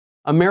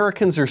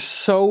Americans are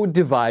so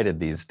divided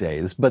these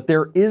days, but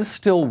there is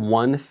still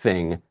one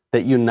thing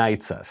that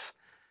unites us,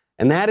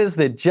 and that is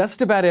that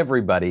just about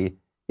everybody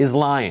is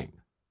lying.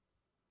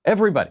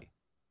 Everybody.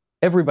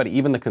 Everybody,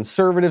 even the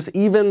conservatives,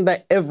 even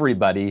the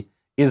everybody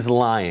is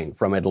lying,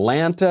 from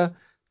Atlanta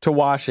to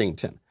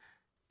Washington.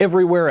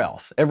 Everywhere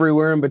else,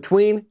 everywhere in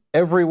between,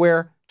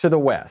 everywhere to the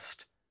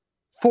West.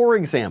 For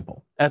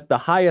example, at the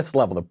highest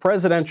level, the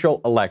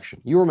presidential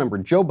election, you remember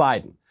Joe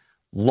Biden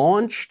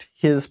launched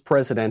his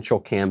presidential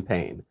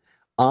campaign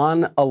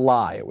on a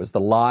lie. It was the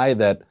lie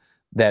that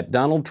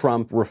Donald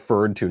Trump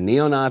referred to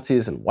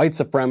neo-Nazis and white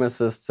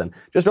supremacists and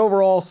just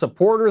overall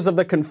supporters of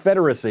the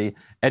Confederacy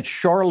at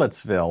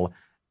Charlottesville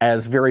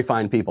as very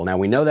fine people. Now,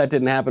 we know that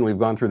didn't happen. We've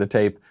gone through the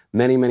tape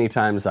many, many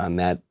times on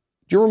that.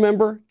 Do you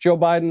remember Joe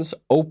Biden's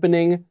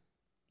opening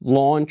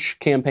launch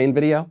campaign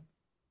video?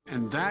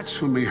 And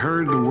that's when we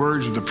heard the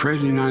words of the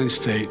President of the United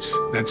States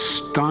that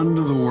stunned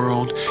the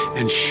world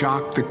and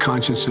shocked the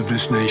conscience of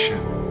this nation.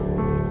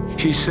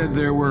 He said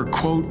there were,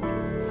 quote,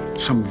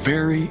 some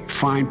very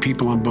fine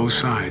people on both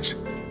sides.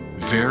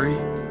 Very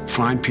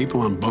fine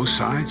people on both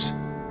sides?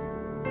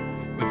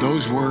 With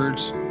those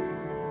words,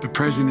 the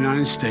President of the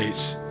United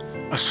States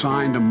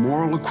assigned a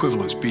moral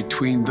equivalence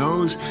between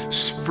those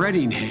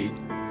spreading hate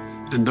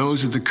and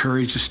those with the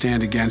courage to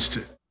stand against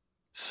it.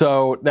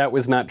 So that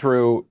was not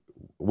true.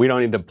 We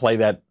don't need to play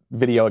that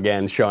video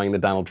again showing that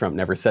Donald Trump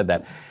never said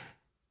that.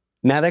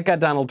 Now that got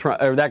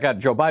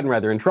Joe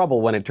Biden in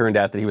trouble when it turned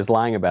out that he was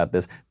lying about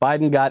this.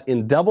 Biden got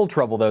in double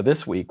trouble though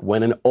this week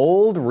when an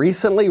old,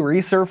 recently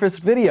resurfaced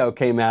video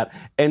came out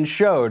and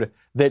showed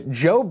that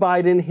Joe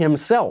Biden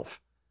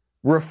himself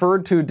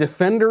referred to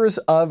defenders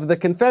of the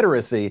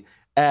Confederacy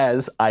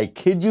as, I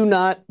kid you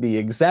not, the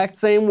exact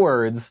same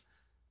words,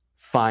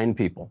 fine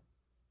people.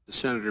 The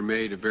senator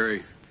made a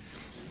very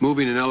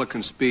moving and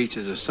eloquent speech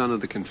as a son of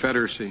the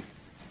Confederacy,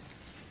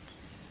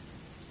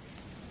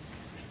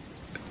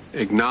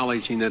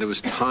 acknowledging that it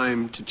was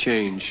time to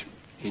change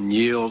and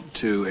yield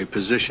to a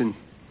position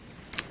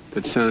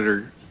that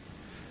Senator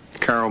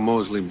Carol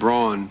Moseley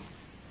Braun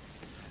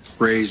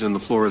raised on the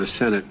floor of the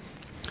Senate,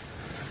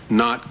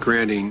 not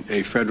granting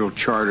a federal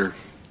charter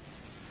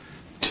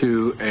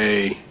to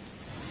a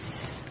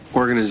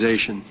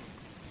organization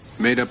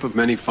made up of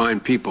many fine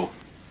people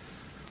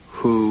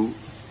who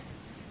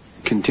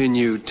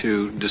continue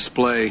to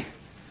display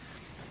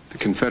the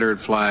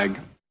Confederate flag.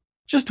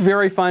 Just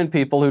very fine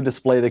people who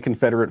display the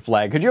Confederate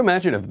flag. Could you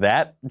imagine if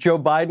that Joe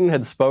Biden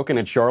had spoken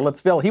at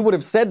Charlottesville? He would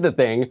have said the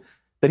thing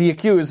that he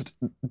accused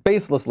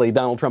baselessly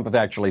Donald Trump of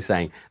actually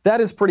saying.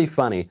 That is pretty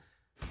funny.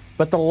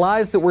 But the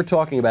lies that we're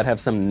talking about have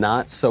some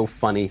not so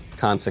funny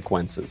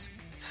consequences.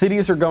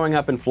 Cities are going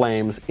up in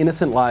flames,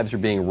 innocent lives are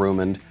being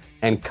ruined,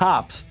 and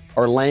cops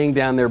are laying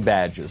down their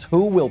badges.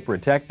 Who will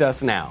protect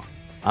us now?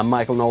 I'm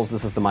Michael Knowles.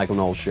 This is The Michael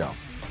Knowles Show.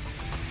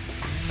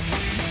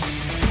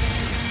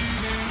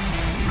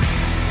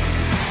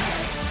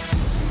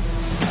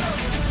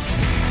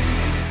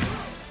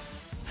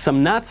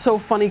 Some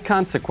not-so-funny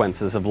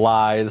consequences of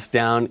lies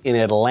down in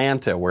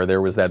Atlanta, where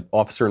there was that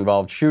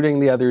officer-involved shooting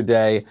the other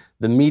day.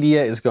 The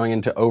media is going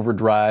into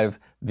overdrive.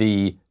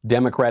 The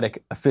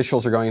Democratic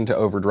officials are going into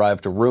overdrive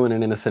to ruin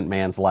an innocent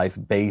man's life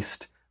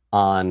based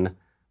on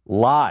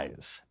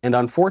lies. And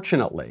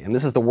unfortunately, and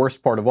this is the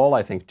worst part of all,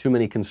 I think, too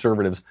many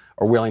conservatives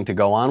are willing to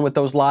go on with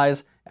those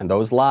lies, and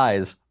those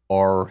lies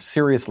are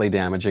seriously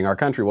damaging our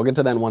country. We'll get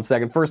to that in 1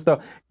 second. First,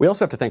 though, we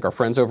also have to thank our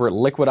friends over at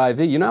Liquid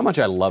IV. You know how much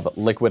I love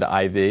Liquid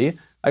IV?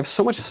 I have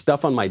so much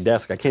stuff on my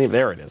desk, I can't even,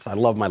 there it is. I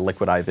love my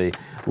Liquid IV.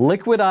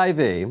 Liquid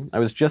IV, I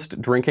was just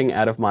drinking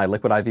out of my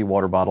Liquid IV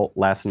water bottle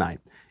last night,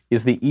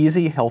 is the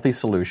easy, healthy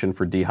solution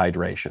for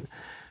dehydration.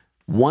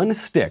 1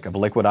 stick of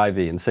Liquid IV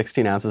in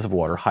 16 ounces of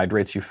water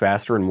hydrates you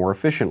faster and more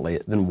efficiently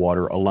than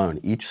water alone.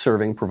 Each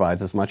serving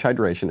provides as much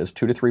hydration as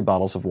 2 to 3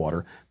 bottles of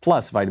water,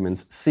 plus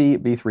vitamins C,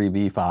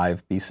 B3,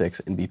 B5,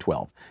 B6, and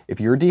B12. If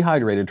you're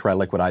dehydrated, try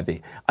Liquid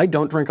IV. I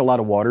don't drink a lot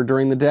of water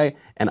during the day,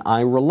 and I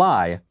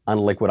rely on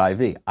Liquid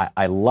IV.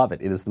 I love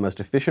it. It is the most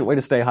efficient way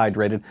to stay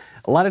hydrated.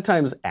 A lot of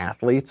times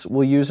athletes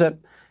will use it.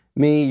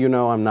 Me, you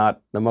know, I'm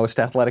not the most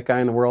athletic guy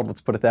in the world, let's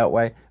put it that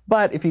way.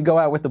 But if you go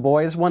out with the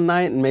boys one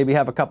night and maybe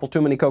have a couple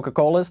too many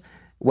Coca-Colas,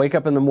 wake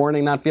up in the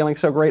morning not feeling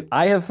so great,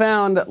 I have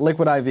found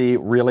Liquid IV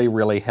really,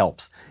 really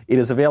helps. It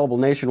is available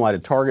nationwide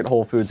at Target,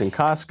 Whole Foods, and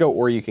Costco,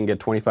 or you can get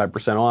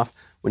 25% off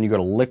when you go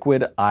to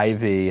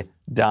liquidiv.com.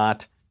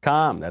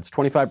 That's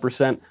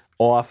 25%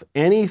 off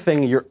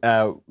anything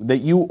that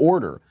you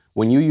order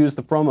when you use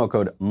the promo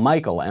code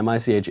Michael,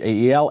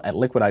 M-I-C-H-A-E-L, at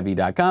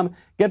liquidiv.com.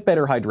 Get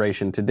better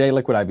hydration today,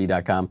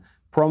 liquidiv.com.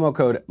 Promo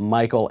code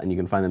Michael, and you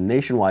can find them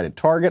nationwide at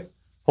Target,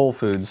 Whole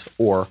Foods,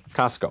 or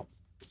Costco.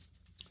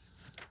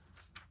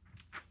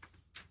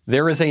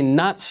 There is a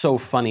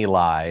not-so-funny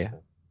lie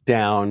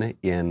down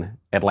in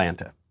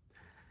Atlanta.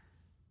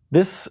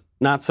 This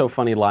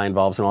not-so-funny lie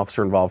involves an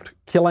officer-involved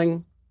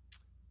killing.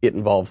 It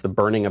involves the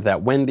burning of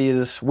that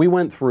Wendy's. We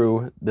went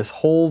through this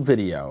whole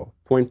video,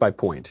 point by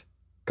point,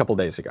 a couple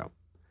days ago.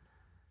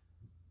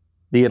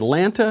 The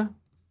Atlanta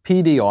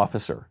PD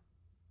officer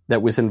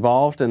that was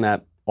involved in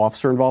that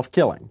officer-involved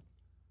killing,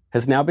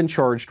 has now been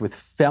charged with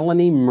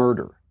felony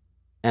murder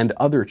and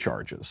other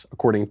charges,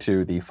 according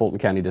to the Fulton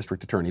County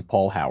District Attorney,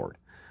 Paul Howard.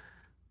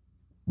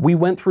 We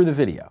went through the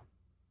video.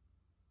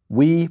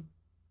 We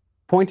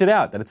pointed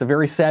out that it's a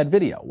very sad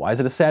video. Why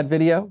is it a sad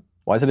video?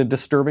 Why is it a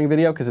disturbing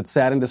video? Because it's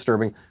sad and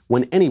disturbing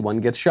when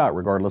anyone gets shot,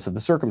 regardless of the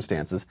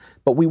circumstances.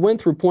 But we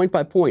went through point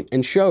by point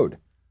and showed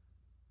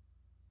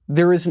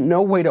there is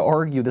no way to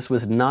argue this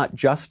was not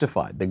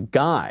justified. The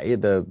guy,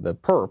 the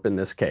perp in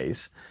this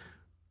case,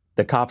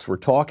 the cops were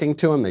talking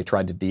to him. They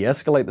tried to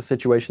de-escalate the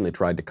situation. They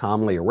tried to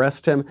calmly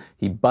arrest him.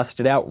 He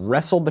busted out,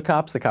 wrestled the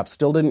cops. The cops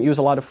still didn't use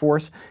a lot of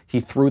force. He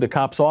threw the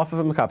cops off of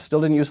him. The cops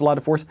still didn't use a lot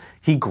of force.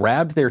 He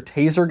grabbed their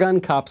taser gun.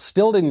 Cops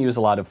still didn't use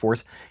a lot of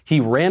force. He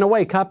ran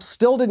away. Cops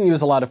still didn't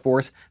use a lot of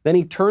force. Then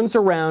he turns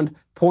around,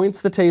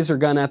 points the taser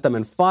gun at them,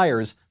 and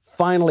fires.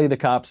 Finally, the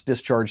cops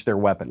discharged their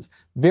weapons.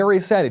 Very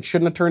sad. It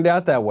shouldn't have turned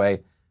out that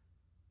way.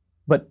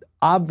 But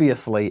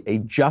obviously a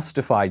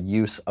justified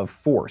use of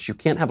force. You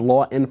can't have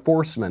law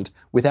enforcement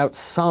without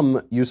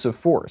some use of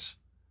force.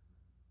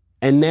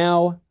 And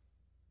now,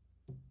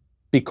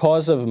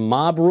 because of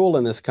mob rule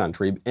in this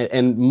country,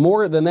 and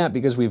more than that,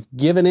 because we've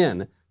given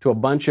in to a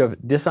bunch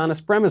of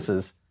dishonest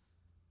premises,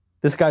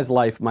 this guy's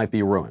life might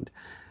be ruined.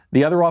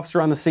 The other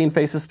officer on the scene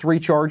faces 3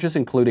 charges,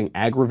 including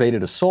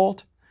aggravated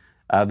assault.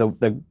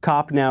 The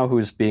cop now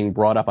who's being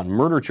brought up on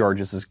murder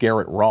charges is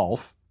Garrett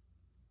Rolfe.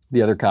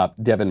 The other cop,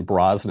 Devin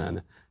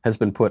Brosnan, has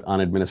been put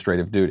on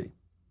administrative duty.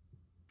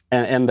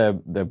 And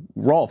the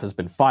Rolfe has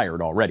been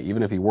fired already,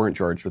 even if he weren't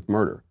charged with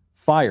murder.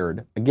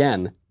 Fired,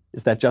 again,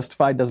 is that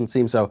justified? Doesn't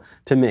seem so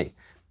to me.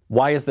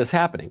 Why is this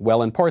happening?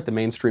 Well, in part, the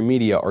mainstream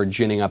media are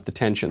ginning up the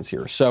tensions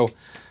here. So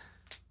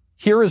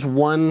here is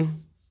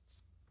one,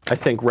 I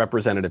think,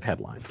 representative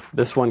headline.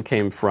 This one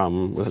came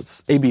from,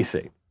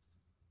 ABC.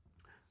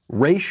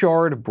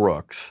 Rayshard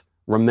Brooks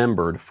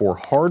remembered for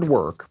hard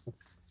work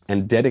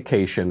and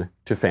dedication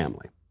to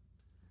family.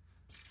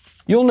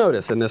 You'll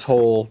notice in this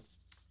whole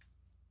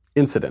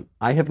incident,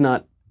 I have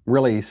not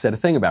really said a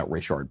thing about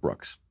Rayshard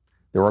Brooks.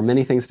 There are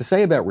many things to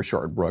say about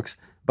Rayshard Brooks,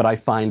 but I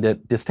find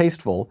it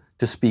distasteful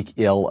to speak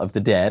ill of the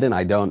dead, and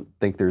I don't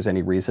think there's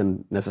any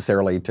reason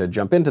necessarily to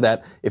jump into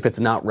that if it's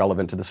not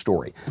relevant to the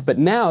story. But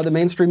now the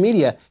mainstream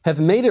media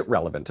have made it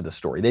relevant to the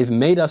story. They've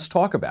made us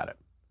talk about it.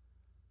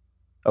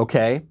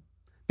 Okay?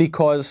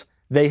 Because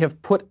they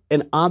have put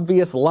an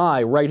obvious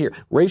lie right here.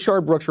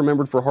 Rayshard Brooks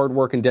remembered for hard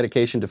work and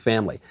dedication to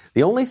family.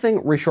 The only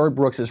thing Rayshard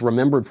Brooks is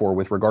remembered for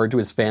with regard to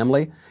his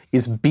family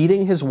is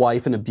beating his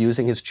wife and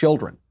abusing his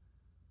children,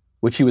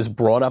 which he was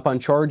brought up on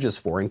charges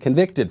for and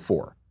convicted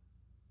for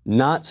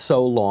not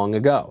so long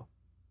ago.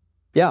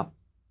 Yeah,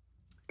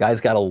 guy's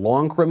got a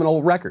long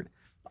criminal record.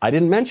 I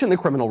didn't mention the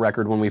criminal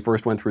record when we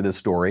first went through this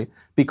story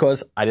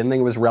because I didn't think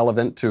it was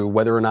relevant to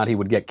whether or not he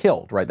would get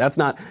killed, right? That's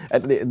not,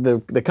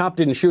 the cop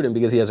didn't shoot him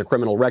because he has a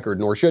criminal record,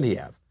 nor should he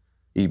have.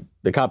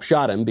 The cop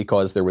shot him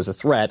because there was a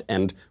threat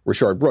and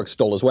Rayshard Brooks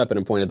stole his weapon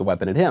and pointed the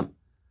weapon at him.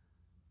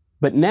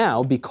 But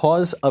now,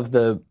 because of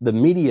the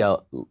media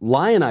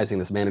lionizing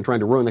this man and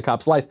trying to ruin the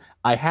cop's life,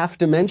 I have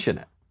to mention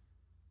it.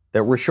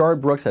 That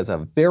Rayshard Brooks has a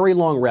very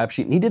long rap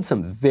sheet, and he did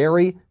some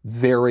very,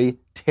 very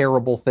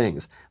terrible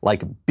things,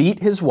 like beat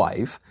his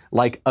wife,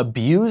 like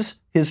abuse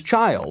his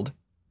child,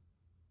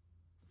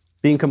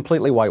 being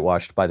completely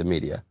whitewashed by the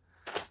media.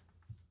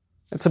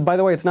 By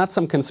the way, it's not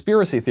some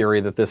conspiracy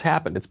theory that this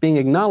happened. It's being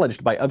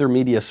acknowledged by other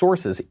media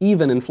sources,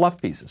 even in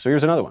fluff pieces. So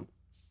here's another one.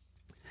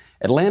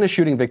 Atlanta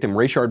shooting victim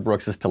Rayshard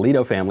Brooks'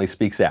 Toledo family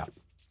speaks out.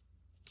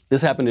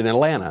 This happened in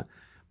Atlanta,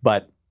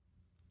 but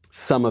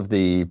some of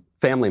the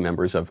family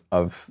members of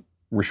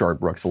Rayshard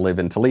Brooks live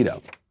in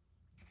Toledo.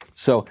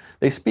 So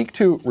they speak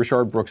to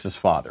Rayshard Brooks'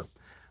 father,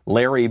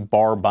 Larry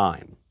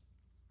Barbine,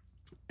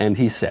 and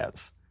he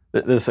says,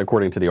 this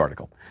according to the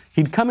article,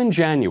 he'd come in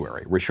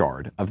January,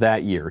 Rayshard, of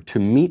that year to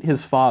meet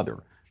his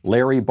father,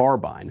 Larry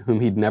Barbine, whom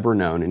he'd never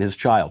known in his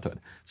childhood.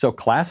 So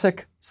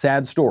classic,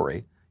 sad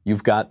story.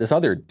 You've got this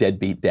other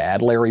deadbeat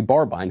dad, Larry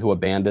Barbine, who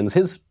abandons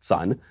his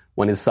son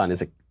when his son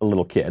is a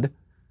little kid.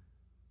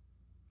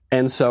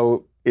 And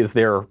so is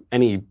there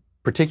any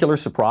particular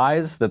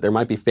surprise that there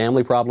might be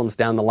family problems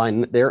down the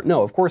line there?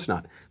 No, of course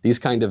not. These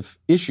kind of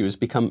issues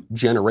become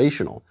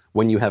generational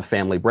when you have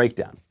family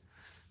breakdown.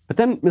 But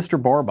then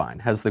Mr. Barbine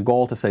has the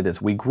gall to say this: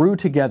 we grew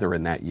together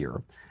in that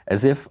year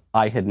as if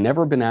I had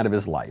never been out of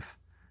his life.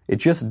 It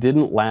just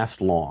didn't last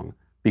long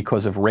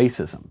because of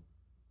racism.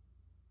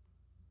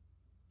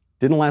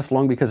 Didn't last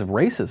long because of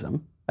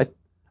racism.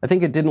 I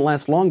think it didn't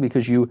last long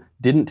because you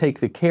didn't take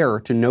the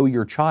care to know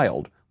your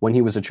child when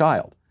he was a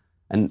child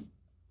and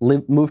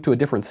move to a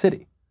different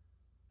city.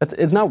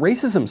 It's not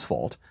racism's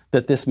fault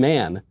that this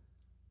man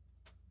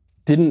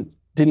didn't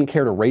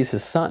care to raise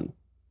his son.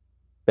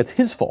 It's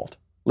his fault.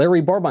 Larry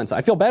Barbine's son.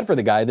 I feel bad for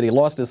the guy that he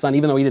lost his son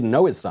even though he didn't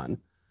know his son.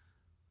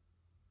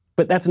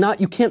 But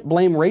you can't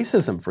blame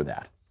racism for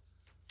that.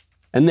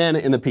 And then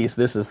in the piece,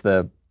 this is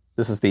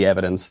the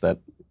evidence that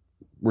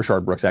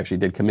Rayshard Brooks actually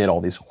did commit all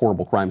these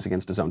horrible crimes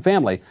against his own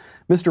family.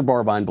 Mr.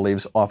 Barbine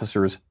believes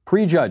officers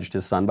prejudged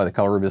his son by the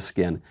color of his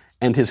skin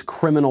and his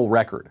criminal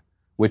record,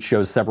 which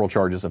shows several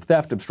charges of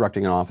theft,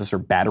 obstructing an officer,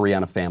 battery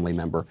on a family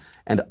member,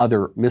 and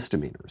other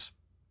misdemeanors.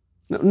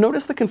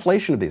 Notice the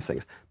conflation of these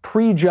things.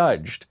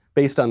 Prejudged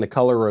based on the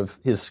color of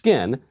his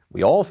skin,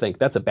 we all think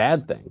that's a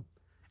bad thing,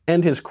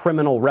 and his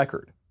criminal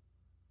record.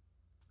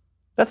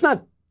 That's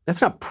not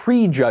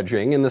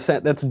prejudging in the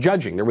sense, that's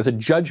judging. There was a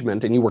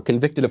judgment and you were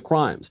convicted of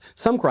crimes.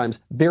 Some crimes,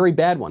 very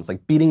bad ones,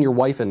 like beating your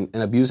wife and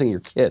abusing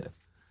your kid.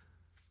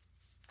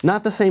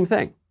 Not the same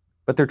thing,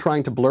 but they're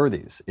trying to blur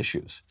these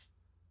issues.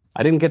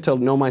 I didn't get to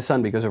know my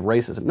son because of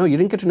racism. No, you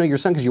didn't get to know your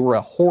son because you were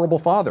a horrible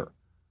father.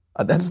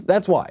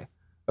 That's why.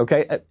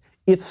 Okay?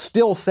 It's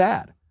still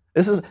sad.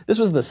 This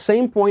was the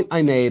same point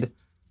I made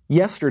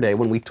yesterday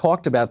when we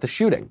talked about the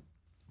shooting,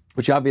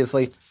 which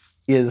obviously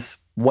is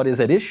what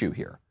is at issue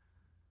here.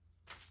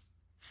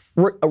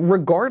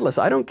 Regardless,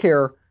 I don't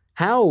care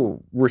how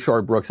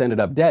Rayshard Brooks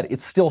ended up dead.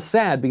 It's still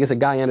sad because a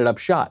guy ended up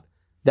shot.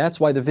 That's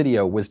why the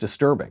video was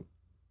disturbing.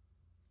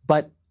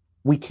 But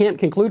we can't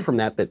conclude from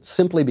that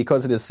simply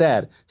because it is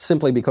sad,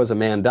 simply because a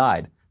man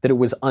died, that it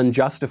was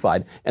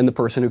unjustified and the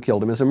person who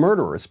killed him is a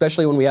murderer,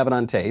 especially when we have it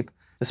on tape,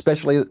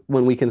 especially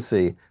when we can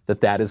see that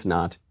that is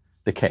not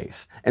the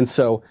case. And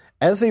so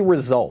as a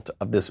result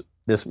of this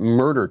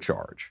murder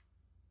charge,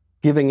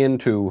 giving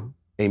into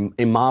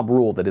a mob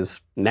rule that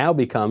has now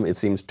become, it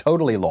seems,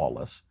 totally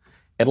lawless,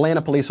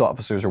 Atlanta police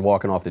officers are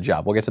walking off the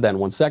job. We'll get to that in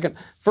 1 second.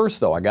 First,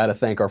 though, I got to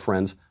thank our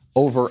friends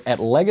over at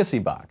Legacy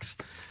Box.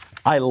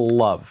 I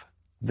love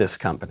this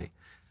company.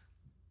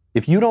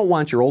 If you don't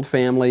want your old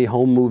family,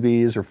 home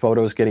movies, or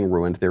photos getting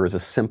ruined, there is a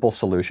simple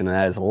solution, and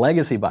that is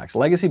Legacy Box.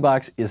 Legacy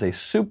Box is a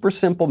super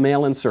simple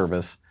mail-in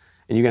service,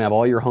 and you can have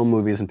all your home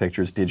movies and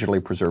pictures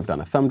digitally preserved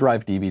on a thumb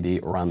drive, DVD,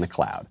 or on the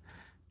cloud.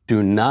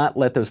 Do not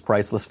let those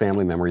priceless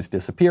family memories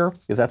disappear,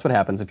 because that's what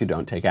happens if you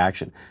don't take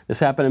action. This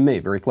happened to me,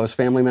 a very close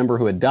family member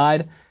who had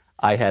died.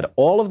 I had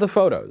all of the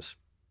photos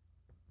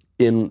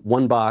in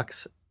one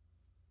box.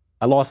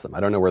 I lost them. I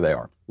don't know where they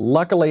are.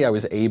 Luckily, I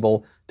was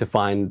able to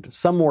find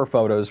some more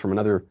photos from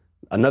another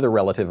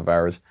relative of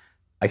ours.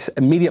 I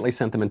immediately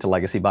sent them into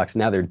Legacy Box.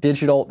 Now they're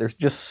digital. They're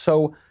just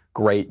so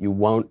great. You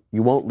won't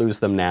lose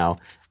them now.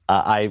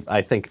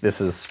 I think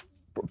this is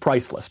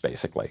priceless,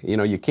 basically. You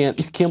know, you can't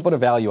put a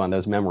value on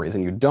those memories,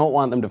 and you don't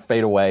want them to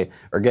fade away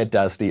or get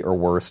dusty or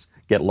worse,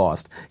 get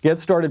lost. Get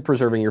started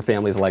preserving your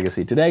family's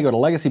legacy today. Go to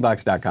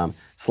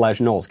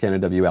legacybox.com/Knowles,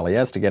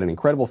 Knowles, to get an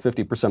incredible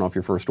 50% off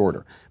your first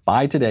order.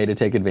 Buy today to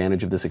take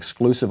advantage of this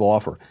exclusive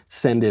offer.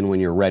 Send in when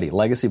you're ready.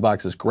 Legacy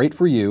Box is great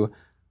for you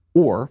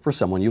or for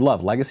someone you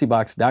love.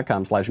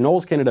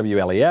 Legacybox.com/Knowles,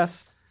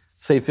 Knowles.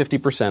 Save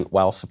 50%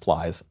 while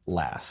supplies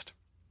last.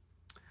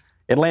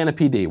 Atlanta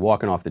PD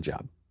walking off the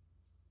job.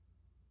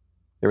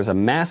 There was a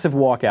massive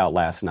walkout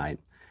last night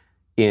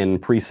in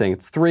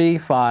precincts 3,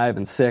 5,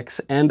 and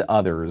 6, and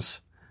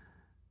others.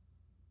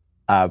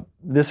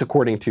 This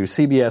according to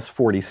CBS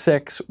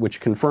 46,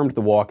 which confirmed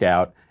the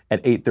walkout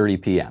at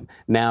 8:30 p.m.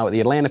 Now, the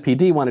Atlanta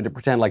PD wanted to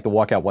pretend like the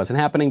walkout wasn't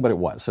happening, but it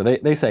was. So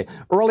they say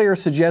earlier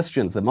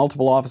suggestions that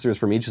multiple officers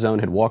from each zone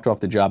had walked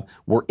off the job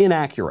were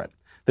inaccurate.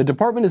 The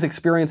department is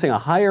experiencing a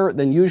higher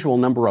than usual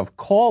number of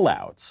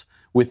call-outs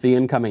with the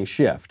incoming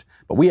shift,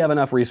 but we have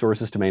enough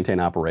resources to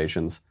maintain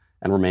operations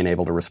and remain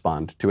able to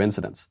respond to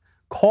incidents.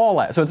 Call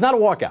out. So it's not a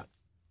walkout.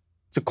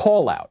 It's a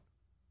call out,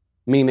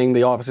 meaning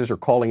the officers are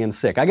calling in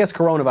sick. I guess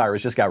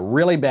coronavirus just got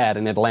really bad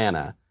in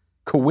Atlanta,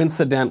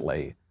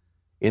 coincidentally,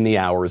 in the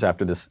hours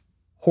after this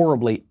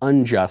horribly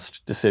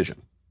unjust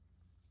decision.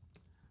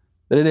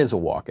 But it is a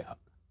walkout.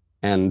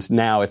 And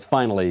now it's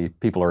finally,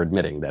 people are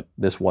admitting that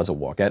this was a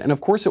walkout. And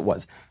of course it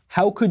was.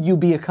 How could you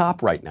be a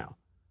cop right now?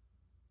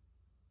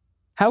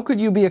 How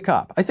could you be a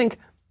cop? I think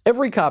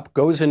every cop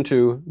goes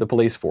into the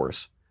police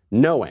force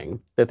knowing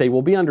that they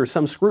will be under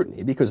some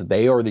scrutiny because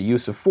they are the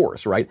use of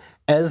force, right?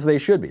 As they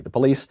should be. The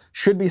police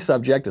should be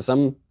subject to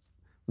some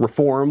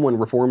reform when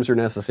reforms are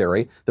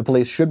necessary. The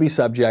police should be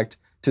subject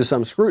to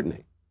some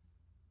scrutiny.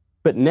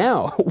 But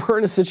now we're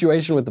in a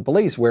situation with the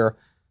police where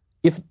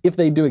if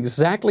they do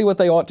exactly what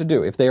they ought to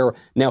do, if they are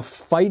now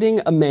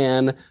fighting a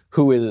man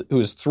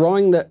who's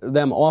throwing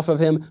them off of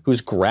him,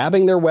 who's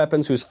grabbing their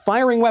weapons, who's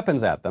firing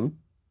weapons at them,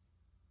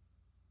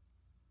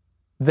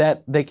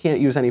 that they can't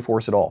use any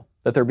force at all.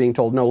 That they're being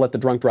told, no, let the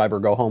drunk driver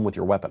go home with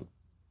your weapon.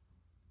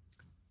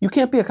 You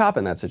can't be a cop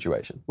in that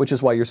situation, which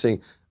is why you're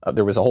seeing,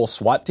 there was a whole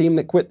SWAT team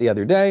that quit the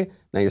other day.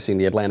 Now you're seeing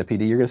the Atlanta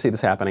PD. You're going to see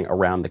this happening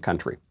around the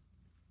country.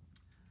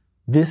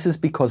 This is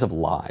because of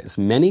lies.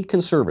 Many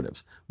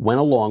conservatives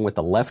went along with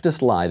the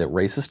leftist lie that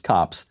racist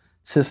cops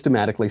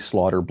systematically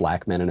slaughter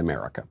black men in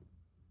America.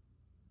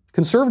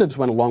 Conservatives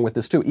went along with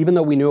this too, even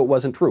though we knew it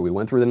wasn't true. We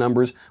went through the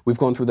numbers. We've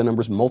gone through the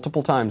numbers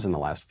multiple times in the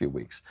last few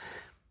weeks.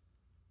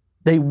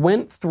 They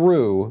went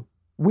through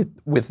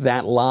with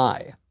that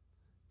lie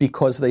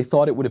because they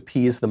thought it would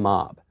appease the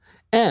mob.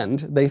 And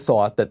they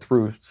thought that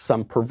through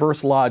some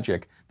perverse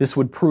logic, this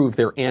would prove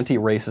their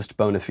anti-racist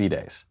bona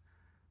fides.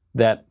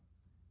 That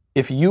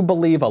if you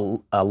believe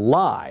a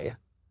lie,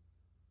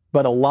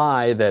 but a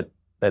lie that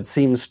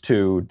seems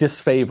to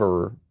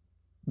disfavor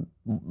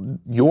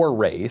your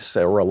race,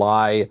 or a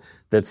lie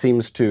that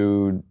seems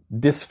to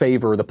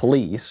disfavor the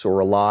police, or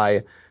a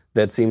lie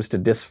that seems to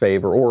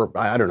disfavor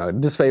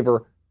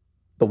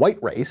the white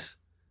race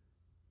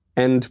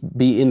and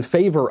be in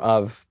favor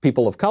of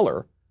people of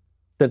color,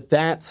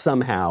 that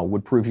somehow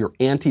would prove you're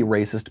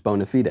anti-racist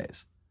bona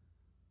fides.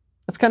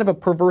 That's kind of a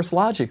perverse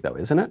logic, though,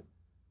 isn't it?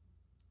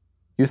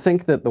 You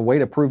think that the way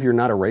to prove you're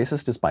not a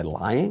racist is by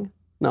lying?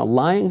 No,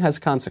 lying has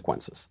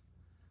consequences.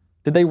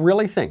 Did they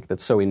really think that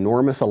so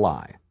enormous a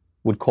lie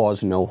would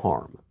cause no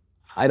harm?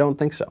 I don't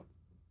think so.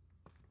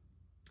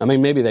 I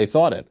mean, maybe they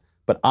thought it,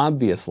 but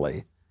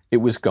obviously it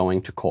was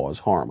going to cause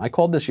harm. I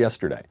called this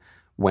yesterday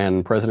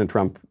when President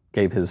Trump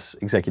gave his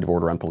executive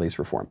order on police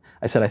reform.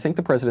 I said, I think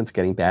the president's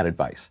getting bad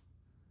advice.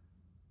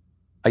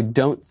 I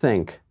don't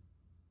think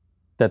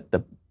that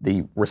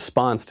the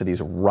response to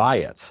these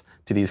riots,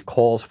 to these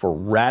calls for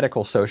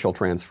radical social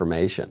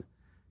transformation,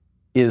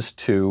 is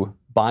to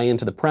buy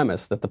into the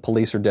premise that the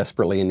police are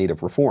desperately in need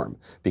of reform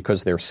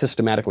because they're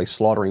systematically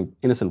slaughtering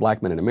innocent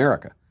black men in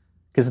America.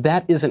 Because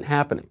that isn't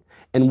happening.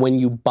 And when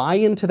you buy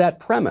into that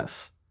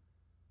premise,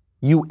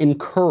 you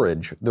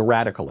encourage the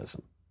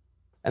radicalism.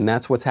 And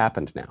that's what's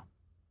happened now.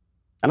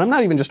 And I'm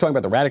not even just talking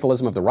about the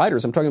radicalism of the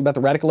rioters. I'm talking about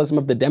the radicalism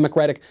of the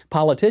Democratic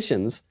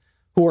politicians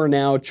who are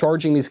now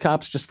charging these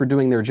cops just for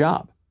doing their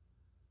job.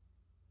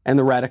 And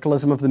the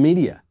radicalism of the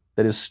media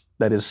that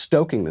is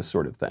stoking this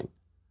sort of thing.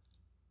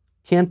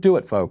 Can't do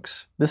it,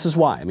 folks. This is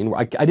why. I mean,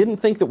 I didn't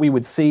think that we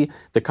would see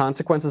the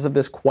consequences of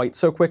this quite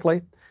so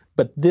quickly,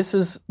 but this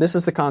is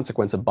the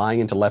consequence of buying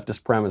into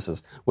leftist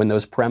premises when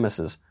those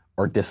premises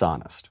are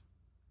dishonest.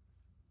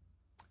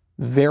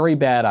 Very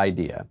bad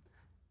idea.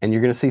 And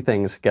you're going to see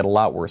things get a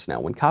lot worse now.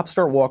 When cops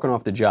start walking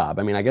off the job,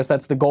 I mean, I guess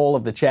that's the goal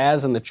of the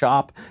Chaz and the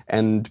CHOP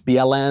and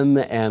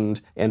BLM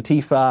and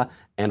Antifa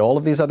and all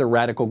of these other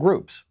radical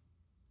groups.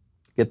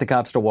 Get the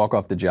cops to walk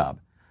off the job.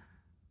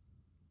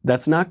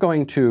 That's not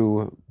going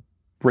to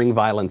bring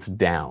violence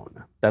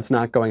down. That's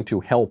not going to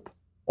help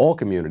all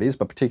communities,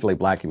 but particularly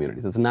black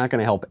communities. It's not going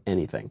to help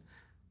anything.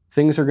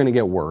 Things are going to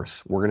get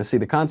worse. We're going to see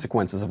the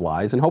consequences of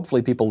lies, and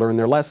hopefully people learn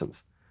their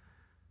lessons.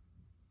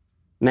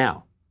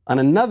 Now, on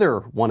another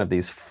one of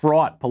these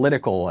fraught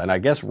political and I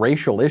guess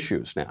racial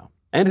issues now,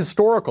 and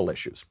historical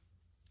issues,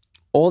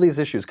 all these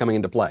issues coming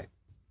into play,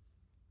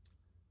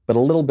 but a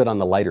little bit on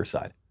the lighter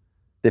side.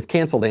 They've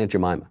canceled Aunt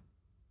Jemima.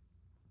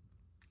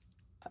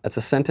 That's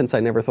a sentence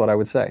I never thought I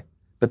would say.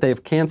 But they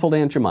have canceled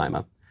Aunt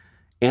Jemima.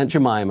 Aunt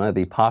Jemima,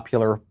 the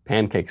popular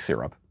pancake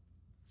syrup,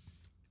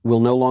 will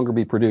no longer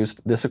be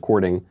produced, this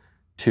according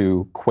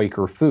to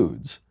Quaker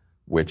Foods,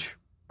 which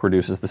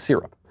produces the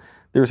syrup.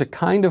 There's a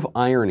kind of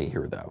irony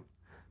here, though,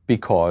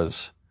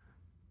 because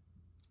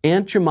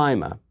Aunt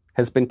Jemima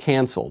has been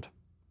canceled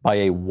by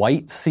a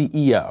white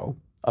CEO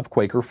of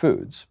Quaker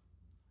Foods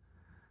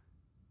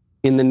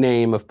in the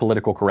name of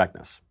political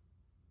correctness.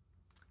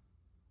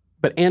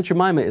 But Aunt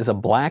Jemima is a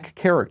black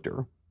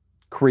character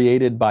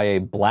created by a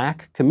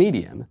black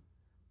comedian,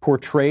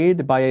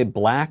 portrayed by a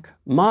black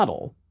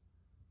model,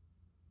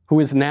 who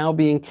is now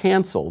being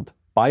canceled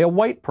by a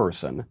white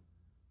person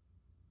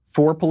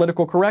for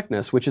political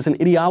correctness, which is an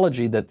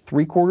ideology that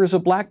 3/4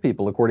 of black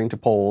people, according to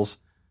polls,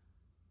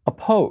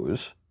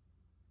 oppose.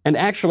 And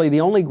actually,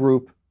 the only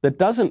group that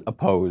doesn't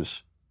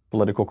oppose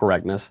political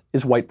correctness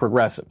is white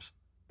progressives,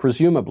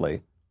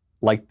 presumably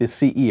like the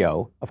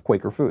CEO of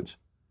Quaker Foods.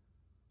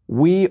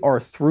 We are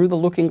through the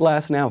looking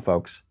glass now,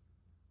 folks.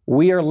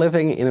 We are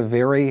living in a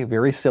very,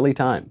 very silly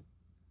time.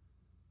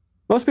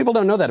 Most people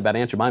don't know that about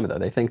Aunt Jemima, though.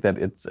 They think that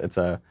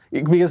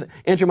because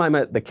Aunt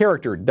Jemima, the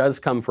character, does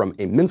come from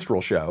a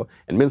minstrel show,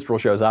 and minstrel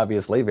shows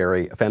obviously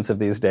very offensive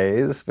these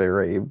days,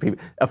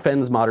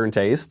 offends modern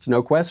tastes,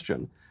 no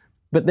question.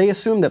 But they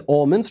assume that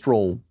all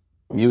minstrel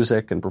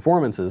music and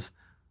performances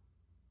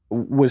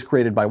was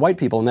created by white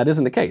people, and that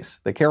isn't the case.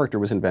 The character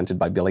was invented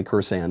by Billy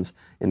Kersans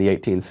in the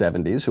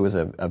 1870s, who was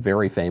a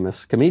very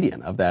famous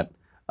comedian of that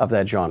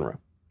genre.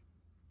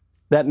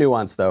 That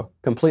nuance, though,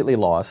 completely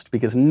lost,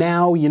 because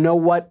now, you know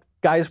what,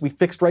 guys, we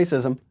fixed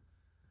racism.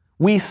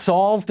 We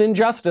solved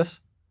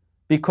injustice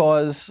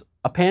because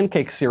a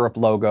pancake syrup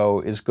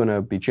logo is going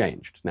to be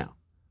changed now.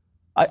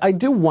 I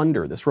do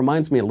wonder, this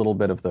reminds me a little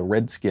bit of the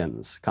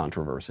Redskins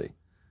controversy.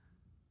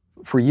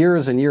 For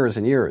years and years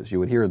and years, you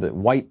would hear the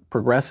white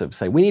progressives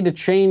say, we need to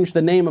change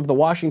the name of the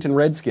Washington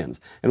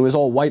Redskins. And it was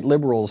all white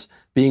liberals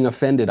being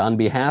offended on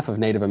behalf of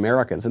Native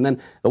Americans. And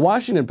then the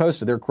Washington Post,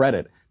 to their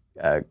credit,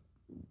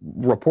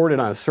 reported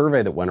on a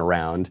survey that went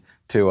around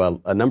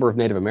to a number of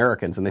Native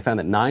Americans, and they found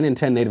that 9 in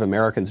 10 Native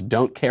Americans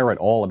don't care at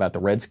all about the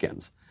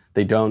Redskins.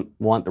 They don't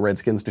want the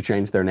Redskins to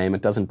change their name.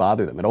 It doesn't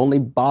bother them. It only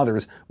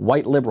bothers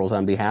white liberals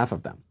on behalf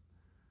of them.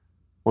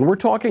 When we're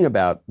talking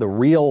about the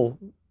real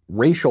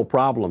racial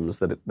problems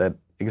that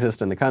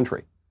exist in the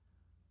country,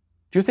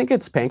 do you think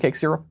it's pancake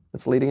syrup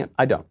that's leading it?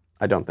 I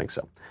don't think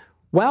so.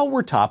 While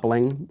we're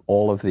toppling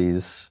all of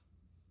these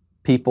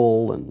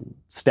people and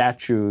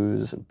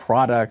statues and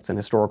products and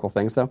historical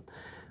things, though,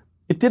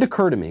 it did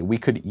occur to me we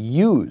could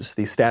use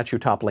the statue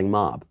toppling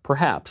mob,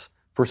 perhaps,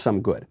 for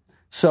some good.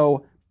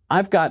 So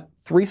I've got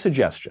 3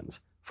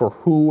 suggestions for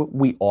who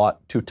we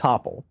ought to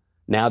topple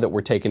now that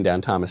we're taking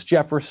down Thomas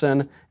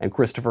Jefferson and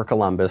Christopher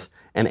Columbus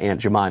and Aunt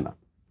Jemima.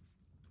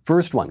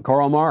 First one,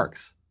 Karl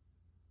Marx.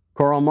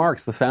 Karl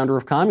Marx, the founder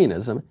of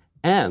communism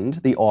and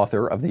the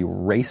author of the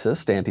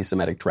racist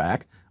anti-Semitic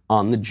tract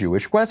on the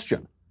Jewish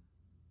question.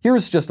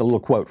 Here's just a little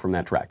quote from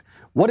that tract.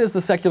 What is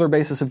the secular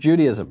basis of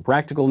Judaism?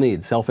 Practical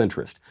needs,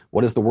 self-interest.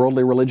 What is the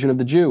worldly religion of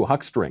the Jew?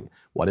 Huckstering.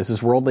 What is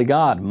his worldly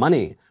god?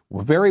 Money.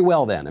 Very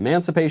well then,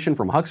 emancipation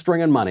from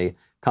huckstering and money,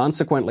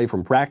 consequently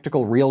from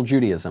practical, real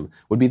Judaism,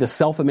 would be the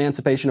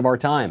self-emancipation of our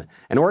time,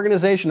 an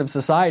organization of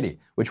society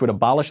which would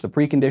abolish the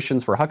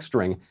preconditions for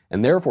huckstering,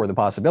 and therefore the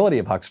possibility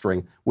of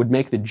huckstering would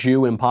make the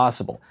Jew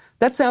impossible.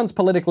 That sounds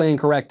politically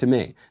incorrect to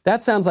me.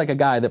 That sounds like a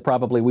guy that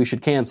probably we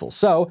should cancel.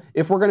 So,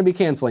 if we're going to be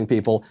canceling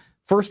people,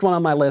 first one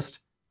on my list,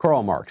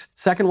 Karl Marx.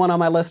 Second one on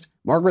my list,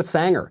 Margaret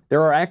Sanger.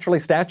 There are actually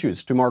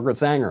statues to Margaret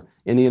Sanger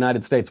in the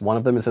United States. One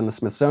of them is in the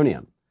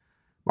Smithsonian.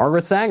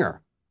 Margaret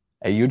Sanger,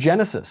 a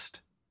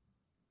eugenicist.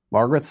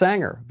 Margaret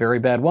Sanger, very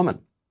bad woman.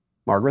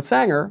 Margaret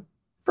Sanger,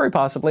 very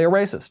possibly a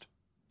racist.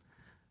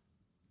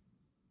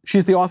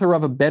 She's the author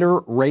of A Better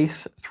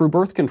Race Through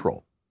Birth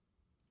Control.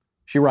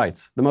 She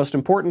writes, the most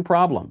important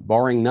problem,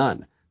 barring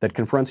none, that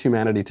confronts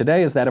humanity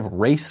today is that of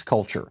race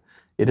culture.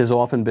 It has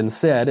often been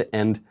said,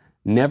 and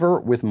never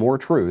with more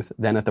truth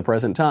than at the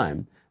present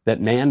time, that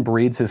man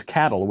breeds his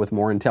cattle with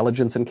more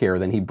intelligence and care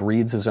than he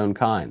breeds his own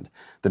kind.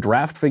 The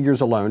draft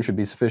figures alone should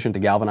be sufficient to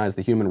galvanize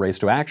the human race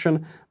to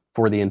action,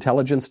 for the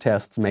intelligence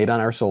tests made on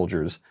our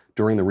soldiers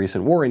during the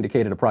recent war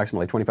indicated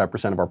approximately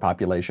 25% of our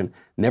population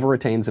never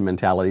attains a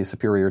mentality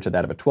superior to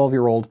that of a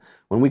 12-year-old.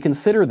 When we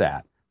consider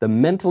that the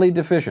mentally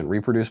deficient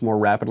reproduce more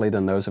rapidly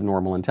than those of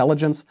normal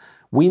intelligence,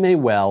 we may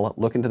well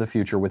look into the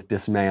future with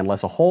dismay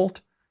unless a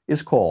halt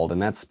is called,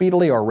 and that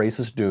speedily our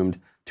race is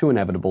doomed to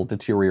inevitable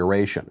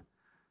deterioration.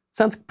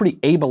 Sounds pretty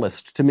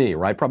ableist to me,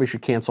 right? Probably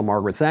should cancel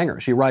Margaret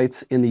Sanger. She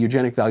writes in The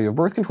Eugenic Value of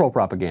Birth Control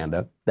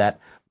Propaganda that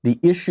the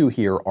issue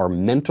here are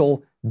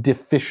mental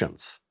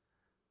deficients,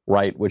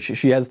 right? Which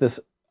she has this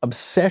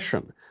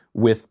obsession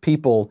with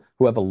people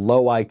who have a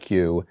low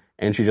IQ,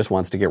 and she just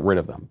wants to get rid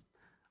of them.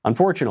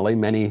 Unfortunately,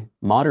 many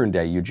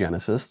modern-day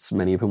eugenicists,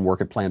 many of whom work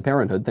at Planned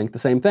Parenthood, think the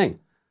same thing.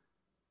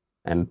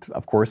 And,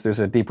 of course, there's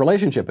a deep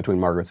relationship between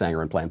Margaret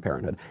Sanger and Planned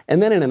Parenthood.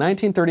 And then in a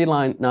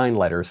 1939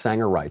 letter,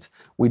 Sanger writes,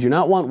 we do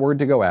not want word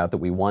to go out that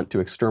we want to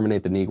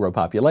exterminate the Negro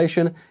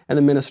population, and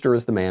the minister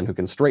is the man who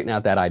can straighten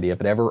out that idea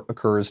if it ever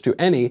occurs to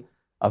any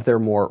of their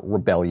more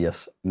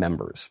rebellious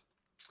members.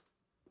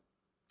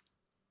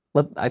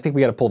 I think we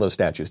got to pull those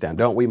statues down,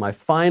 don't we? My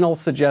final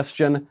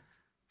suggestion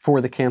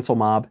for the cancel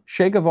mob,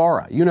 Che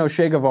Guevara. You know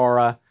Che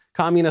Guevara,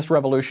 communist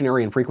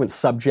revolutionary and frequent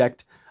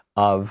subject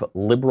of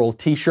liberal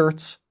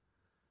T-shirts.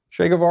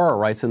 Che Guevara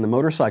writes in the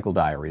Motorcycle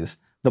Diaries,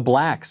 the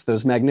blacks,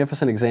 those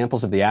magnificent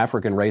examples of the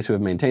African race who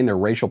have maintained their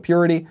racial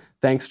purity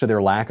thanks to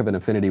their lack of an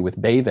affinity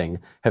with bathing,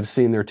 have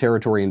seen their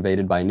territory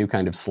invaded by a new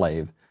kind of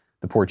slave,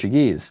 the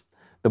Portuguese.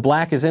 The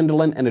black is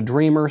indolent and a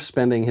dreamer,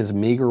 spending his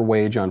meager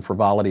wage on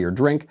frivolity or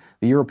drink.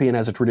 The European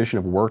has a tradition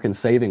of work and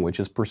saving, which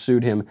has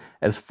pursued him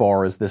as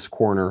far as this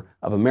corner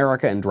of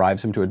America and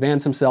drives him to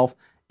advance himself,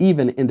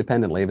 even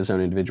independently of his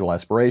own individual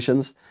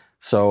aspirations.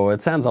 So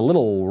it sounds a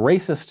little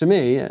racist to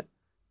me. If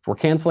we're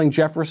canceling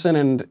Jefferson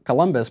and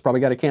Columbus,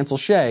 probably got to cancel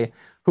Che,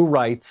 who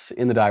writes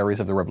in the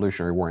Diaries of the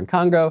Revolutionary War in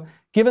Congo,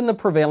 given the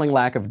prevailing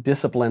lack of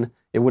discipline,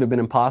 it would have been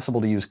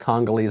impossible to use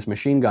Congolese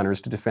machine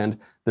gunners to defend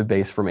the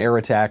base from air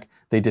attack.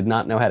 They did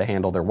not know how to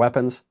handle their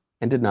weapons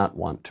and did not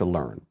want to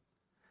learn.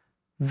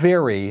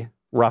 Very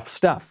rough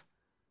stuff.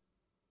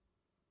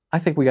 I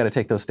think we got to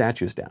take those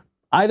statues down.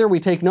 Either we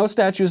take no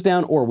statues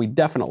down or we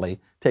definitely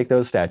take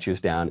those statues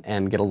down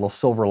and get a little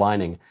silver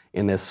lining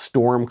in this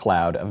storm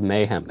cloud of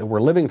mayhem that we're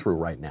living through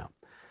right now.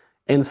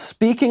 And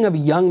speaking of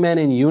young men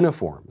in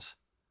uniforms,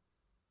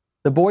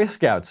 the Boy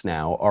Scouts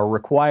now are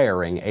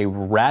requiring a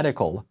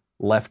radical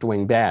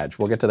left-wing badge.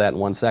 We'll get to that in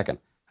 1 second.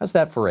 How's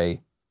that for a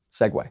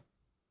segue?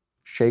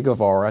 Che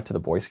Guevara to the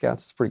Boy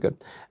Scouts. It's pretty good.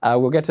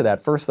 We'll get to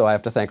that. First, though, I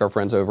have to thank our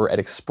friends over at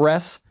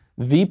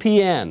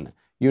ExpressVPN.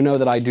 You know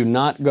that I do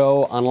not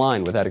go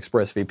online without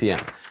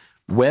ExpressVPN.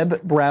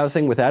 Web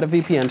browsing without a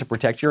VPN to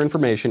protect your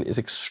information is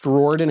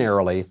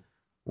extraordinarily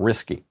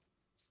risky.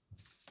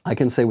 I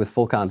can say with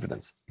full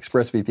confidence,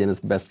 ExpressVPN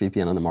is the best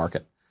VPN on the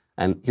market.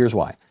 And here's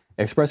why.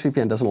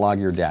 ExpressVPN doesn't log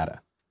your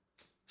data.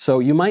 So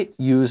you might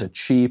use a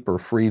cheap or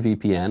free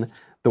VPN.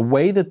 The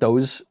way that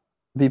those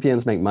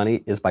VPNs make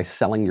money is by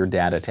selling your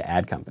data to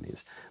ad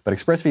companies. But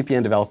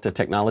ExpressVPN developed a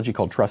technology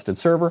called Trusted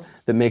Server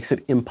that makes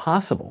it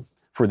impossible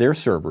for their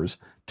servers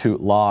to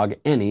log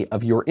any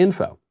of your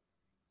info.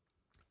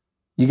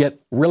 You get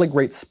really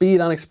great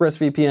speed on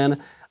ExpressVPN.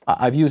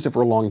 I've used it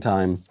for a long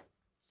time.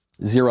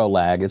 Zero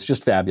lag. It's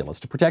just fabulous.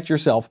 To protect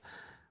yourself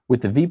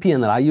with the VPN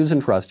that I use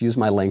and trust, use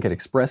my link at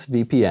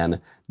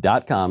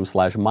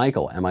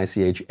expressvpn.com/Michael,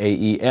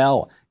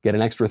 Michael. Get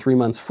an extra 3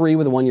 months free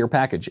with a 1-year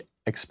package.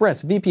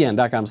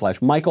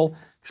 expressvpn.com/Michael,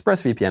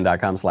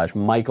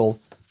 expressvpn.com/Michael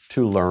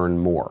to learn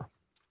more.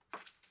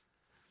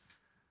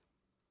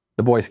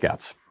 The Boy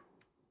Scouts.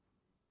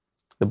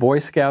 The Boy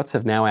Scouts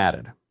have now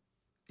added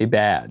a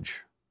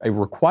badge, a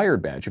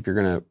required badge if you're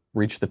going to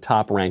reach the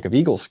top rank of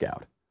Eagle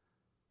Scout,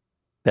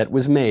 that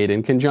was made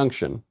in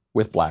conjunction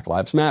with Black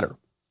Lives Matter.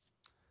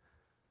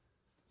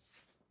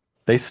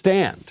 They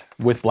stand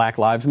with Black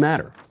Lives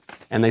Matter.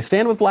 And they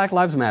stand with Black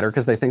Lives Matter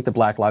because they think that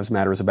Black Lives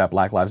Matter is about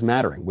Black Lives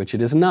Mattering, which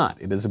it is not.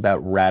 It is about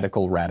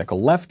radical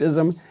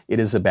leftism.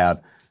 It is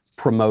about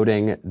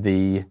promoting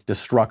the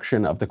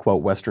destruction of the,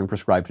 quote, Western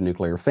prescribed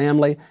nuclear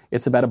family.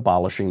 It's about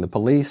abolishing the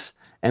police,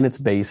 and it's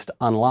based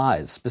on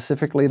lies,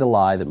 specifically the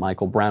lie that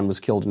Michael Brown was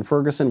killed in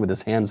Ferguson with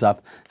his hands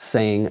up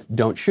saying,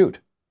 "Don't shoot."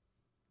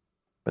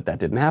 But that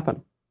didn't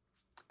happen.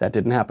 That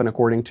didn't happen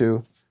according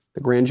to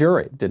the grand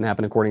jury. It didn't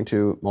happen according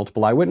to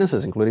multiple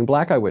eyewitnesses, including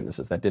black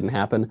eyewitnesses. That didn't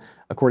happen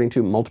according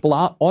to multiple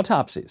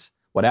autopsies.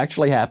 What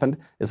actually happened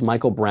is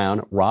Michael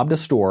Brown robbed a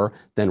store,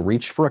 then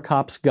reached for a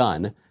cop's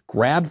gun,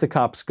 grabbed the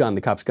cop's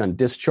gun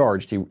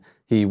discharged,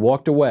 he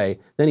walked away,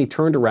 then he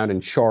turned around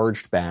and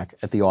charged back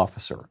at the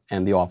officer.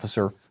 And the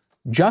officer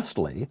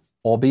justly,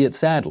 albeit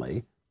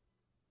sadly,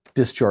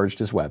 discharged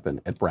his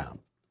weapon at Brown.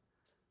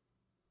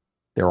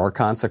 There are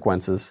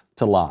consequences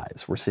to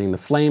lies. We're seeing the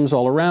flames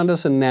all around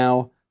us, and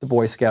now the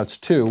Boy Scouts,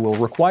 too, will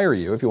require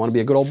you, if you want to be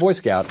a good old Boy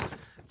Scout,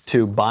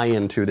 to buy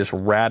into this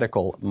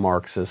radical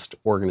Marxist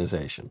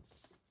organization.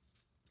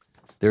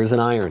 There's an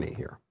irony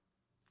here.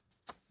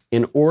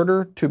 In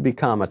order to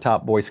become a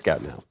top Boy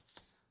Scout now,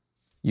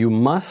 you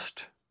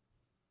must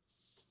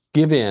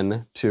give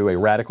in to a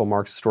radical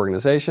Marxist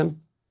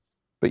organization,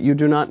 but you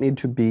do not need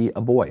to be a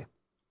boy.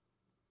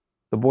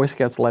 The Boy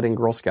Scouts let in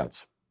Girl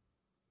Scouts.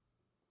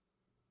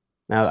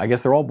 Now, I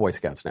guess they're all Boy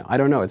Scouts now. I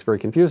don't know. It's very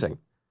confusing.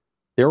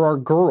 There are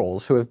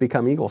girls who have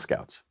become Eagle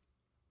Scouts.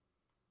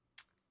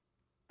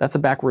 That's a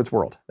backwards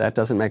world. That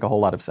doesn't make a whole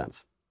lot of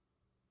sense.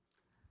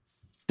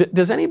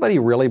 Does anybody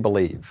really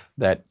believe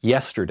that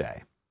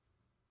yesterday,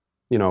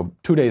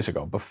 2 days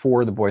ago,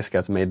 before the Boy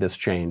Scouts made this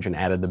change and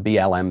added the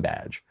BLM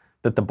badge,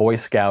 that the Boy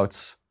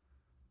Scouts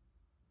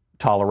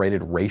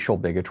tolerated racial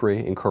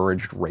bigotry,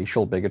 encouraged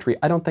racial bigotry?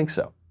 I don't think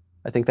so.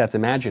 I think that's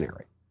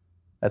imaginary.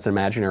 That's an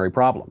imaginary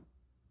problem.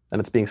 And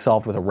it's being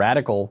solved with a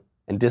radical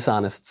and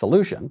dishonest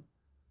solution.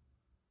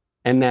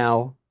 And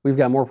now we've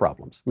got more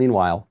problems.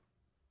 Meanwhile,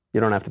 you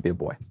don't have to be a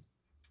boy.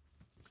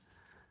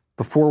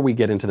 Before we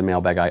get into the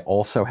mailbag, I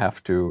also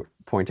have to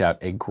point out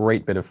a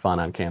great bit of fun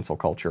on cancel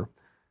culture.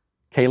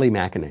 Kayleigh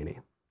McEnany,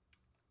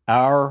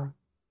 our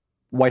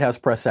White House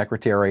press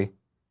secretary,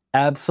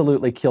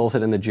 absolutely kills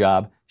it in the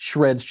job,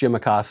 shreds Jim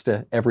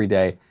Acosta every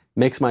day,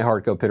 makes my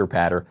heart go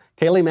pitter-patter.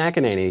 Kayleigh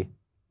McEnany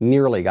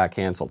nearly got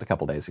canceled a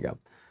couple days ago.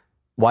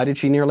 Why did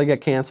she nearly get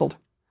canceled?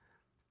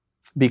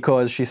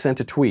 Because she sent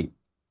a tweet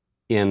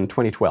in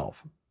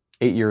 2012,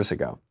 8 years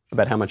ago,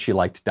 about how much she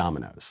liked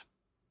Domino's.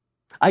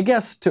 I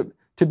guess, to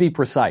be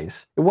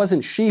precise, it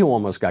wasn't she who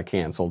almost got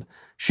canceled.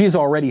 She's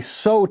already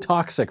so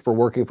toxic for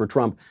working for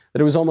Trump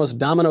that it was almost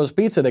Domino's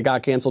Pizza that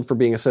got canceled for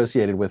being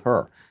associated with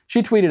her.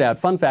 She tweeted out,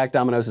 "Fun fact,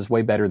 Domino's is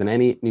way better than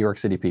any New York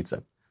City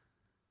pizza."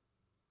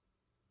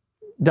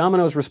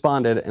 Domino's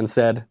responded and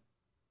said,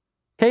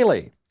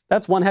 "Kayleigh,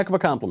 that's one heck of a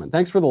compliment.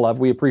 Thanks for the love.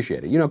 We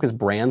appreciate it." Because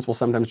brands will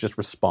sometimes just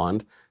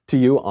respond to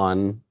you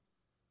on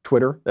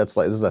Twitter. This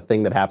is a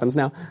thing that happens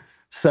now.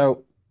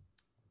 So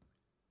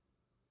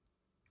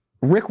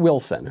Rick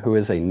Wilson, who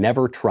is a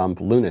never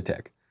Trump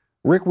lunatic,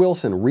 Rick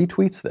Wilson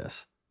retweets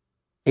this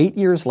 8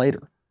 years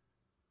later,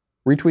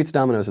 retweets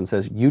Domino's and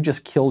says, "You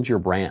just killed your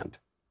brand.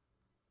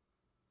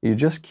 You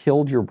just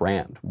killed your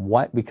brand."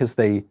 What? Because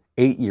 8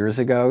 years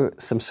ago,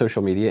 some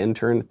social media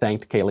intern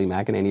thanked Kayleigh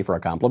McEnany for a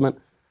compliment?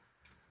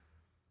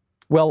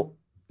 Well,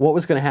 what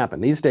was going to happen?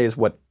 These days,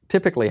 what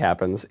typically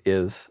happens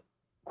is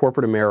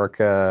corporate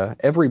America,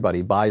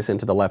 everybody buys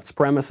into the left's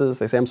premises.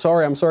 They say, I'm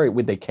sorry.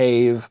 They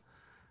cave.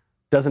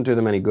 Doesn't do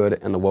them any good,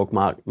 and the woke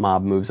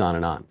mob moves on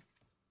and on.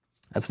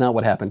 That's not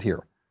what happened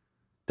here.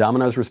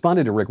 Domino's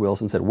responded to Rick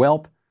Wilson and said,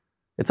 "Welp,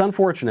 it's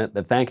unfortunate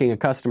that thanking a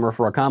customer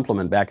for a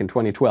compliment back in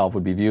 2012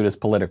 would be viewed as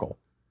political.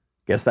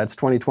 Guess that's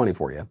 2020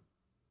 for you."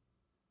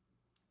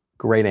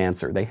 Great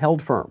answer. They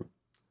held firm.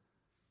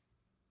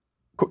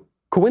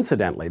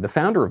 Coincidentally, the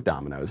founder of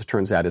Domino's, it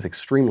turns out, is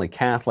extremely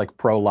Catholic,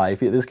 pro-life.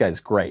 This guy's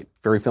great,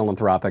 very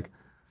philanthropic.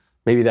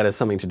 Maybe that has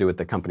something to do with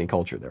the company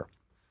culture there.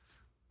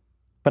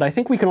 But I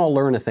think we can all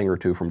learn a thing or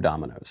two from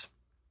Domino's.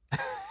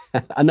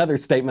 Another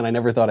statement I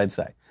never thought I'd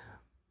say.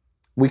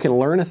 We can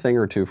learn a thing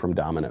or two from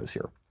Domino's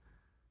here.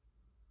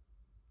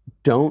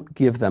 Don't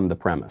give them the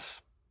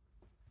premise.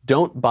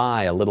 Don't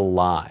buy a little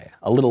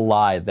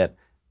lie that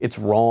it's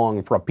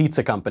wrong for a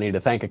pizza company to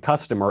thank a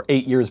customer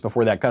 8 years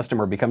before that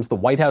customer becomes the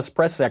White House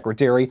press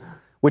secretary,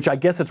 which I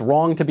guess it's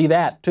wrong to be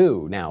that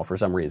too now for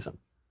some reason.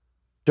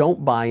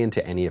 Don't buy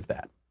into any of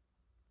that,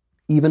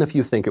 even if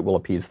you think it will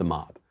appease the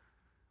mob.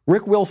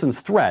 Rick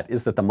Wilson's threat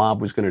is that the mob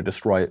was going to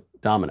destroy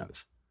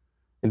Domino's.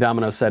 And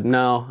Domino's said,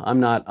 "No, I'm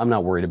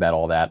not worried about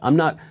all that. I'm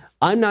not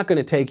going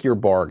to take your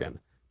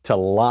bargain to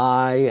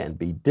lie and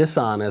be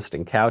dishonest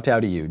and kowtow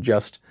to you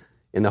just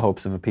in the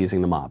hopes of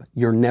appeasing the mob.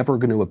 You're never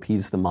going to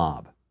appease the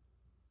mob.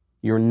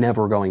 You're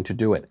never going to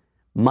do it.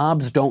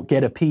 Mobs don't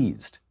get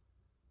appeased.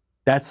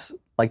 That's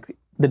like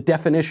the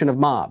definition of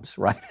mobs,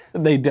 right?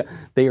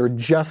 They are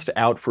just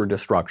out for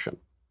destruction.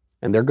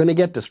 And they're going to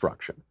get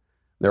destruction.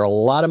 There are a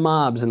lot of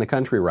mobs in the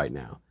country right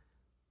now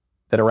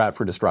that are out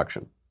for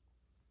destruction.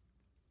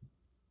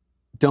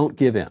 Don't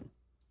give in,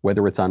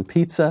 whether it's on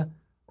pizza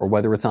or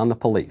whether it's on the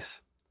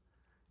police.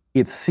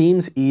 It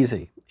seems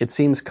easy. It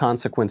seems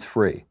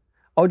consequence-free.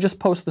 Oh, just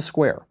post the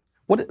square.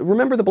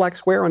 Remember the black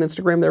square on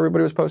Instagram that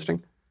everybody was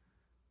posting?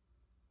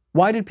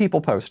 Why did people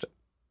post it?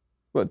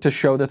 Well, to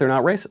show that they're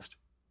not racist.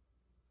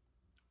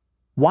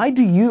 Why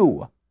do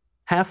you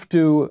have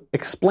to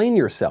explain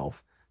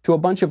yourself to a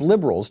bunch of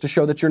liberals to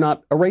show that you're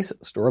not a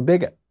racist or a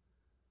bigot?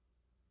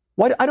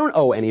 I don't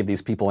owe any of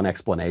these people an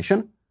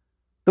explanation.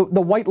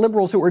 The white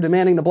liberals who are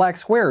demanding the black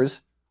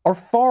squares are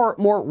far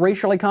more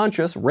racially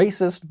conscious,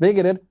 racist,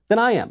 bigoted than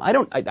I am. I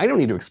don't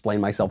need to explain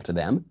myself to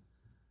them.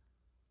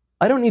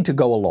 I don't need to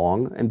go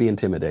along and be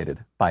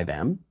intimidated by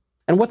them.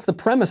 And what's the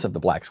premise of the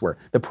black square?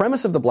 The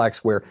premise of the black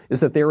square is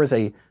that there is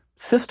a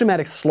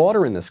systematic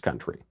slaughter in this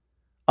country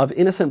of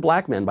innocent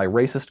black men by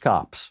racist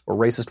cops, or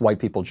racist white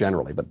people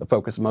generally, but the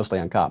focus is mostly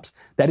on cops.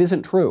 That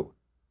isn't true.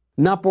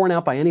 Not borne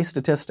out by any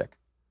statistic.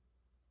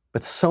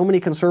 But so many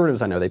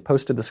conservatives I know, they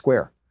posted the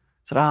square.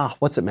 Said,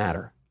 what's it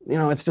matter? You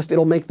know, it's just,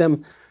 it'll make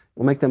them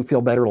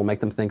feel better. It'll make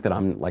them think that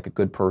I'm like a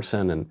good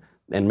person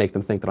and make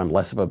them think that I'm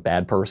less of a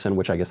bad person,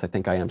 which I guess they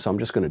think I am. So I'm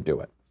just going to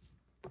do it.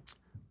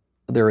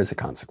 There is a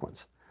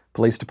consequence.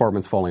 Police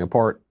departments falling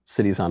apart,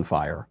 cities on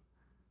fire,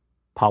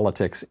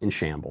 politics in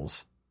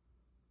shambles.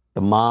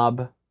 The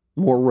mob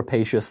more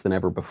rapacious than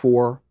ever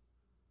before.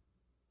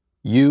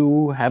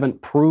 You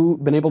haven't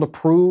been able to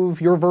prove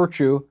your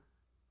virtue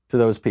to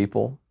those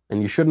people,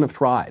 and you shouldn't have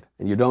tried.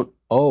 And you don't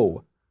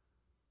owe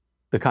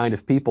the kind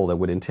of people that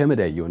would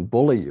intimidate you and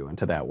bully you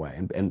into that way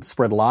and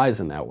spread lies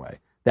in that way,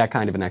 that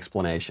kind of an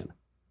explanation.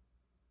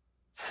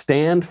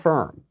 Stand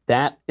firm.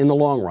 That, in the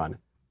long run,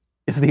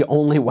 is the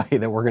only way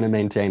that we're going to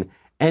maintain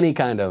any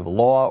kind of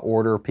law,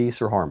 order,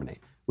 peace, or harmony.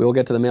 We will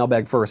get to the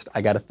mailbag first.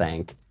 I got to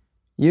thank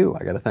you.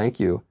 I got to thank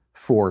you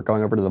for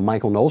going over to the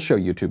Michael Knowles Show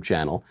YouTube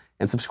channel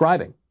and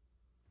subscribing.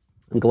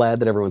 I'm glad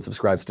that everyone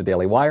subscribes to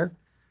Daily Wire,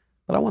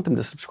 but I want them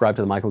to subscribe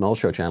to the Michael Knowles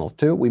Show channel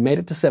too. We made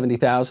it to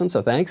 70,000,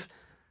 so thanks.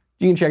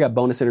 You can check out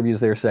bonus interviews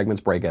there,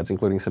 segments, breakouts,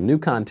 including some new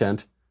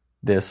content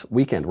this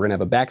weekend. We're going to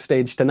have a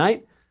backstage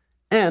tonight.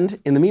 And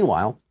in the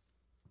meanwhile,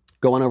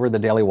 go on over to the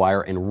Daily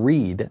Wire and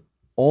read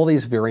all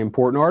these very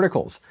important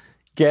articles.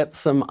 Get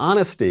some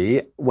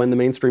honesty when the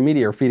mainstream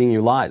media are feeding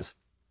you lies.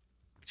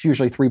 It's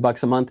usually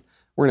 $3 a month.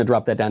 We're going to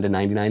drop that down to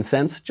 99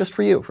 cents just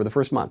for you for the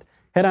first month.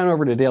 Head on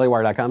over to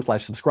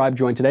dailywire.com/subscribe.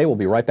 Join today. We'll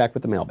be right back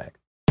with the mailbag.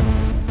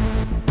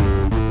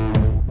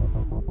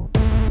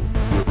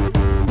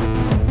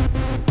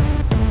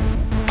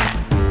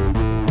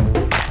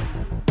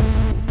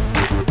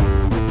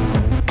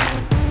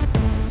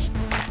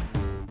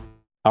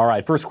 All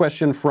right, first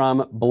question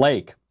from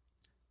Blake.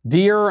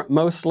 Dear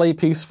mostly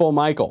peaceful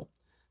Michael,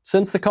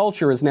 since the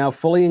culture is now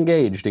fully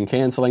engaged in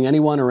canceling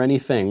anyone or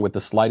anything with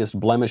the slightest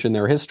blemish in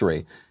their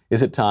history,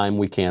 is it time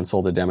we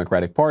cancel the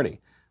Democratic Party?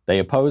 They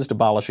opposed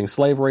abolishing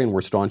slavery and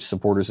were staunch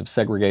supporters of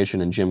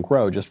segregation and Jim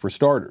Crow, just for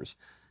starters.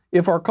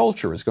 If our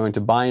culture is going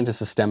to buy into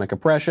systemic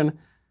oppression,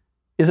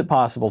 is it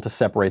possible to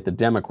separate the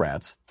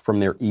Democrats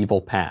from their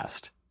evil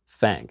past?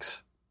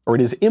 Thanks. Or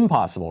it is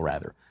impossible,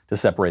 rather, to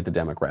separate the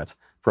Democrats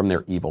from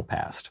their evil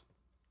past.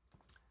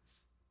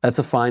 That's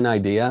a fine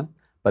idea,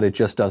 but it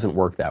just doesn't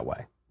work that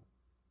way.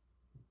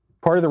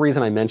 Part of the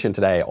reason I mentioned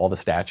today all the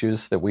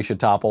statues that we should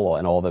topple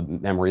and all the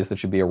memories that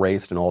should be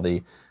erased and all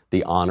the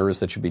honors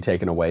that should be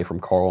taken away from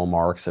Karl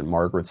Marx and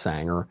Margaret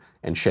Sanger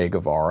and Che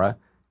Guevara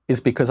is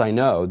because I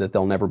know that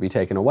they'll never be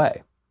taken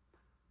away.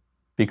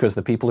 Because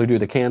the people who do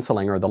the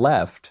canceling are the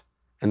left,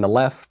 and the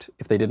left,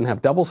 if they didn't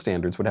have double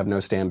standards, would have no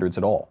standards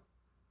at all.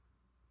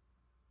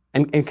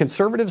 And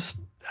conservatives,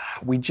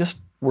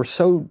 we're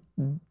so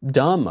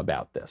dumb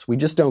about this. We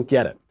just don't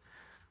get it.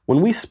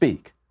 When we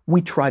speak,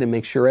 we try to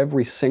make sure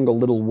every single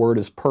little word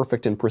is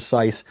perfect and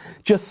precise,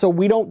 just so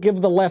we don't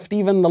give the left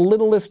even the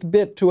littlest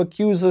bit to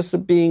accuse us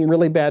of being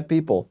really bad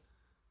people.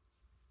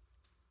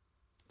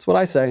 That's what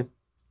I say.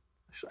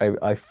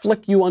 I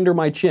flick you under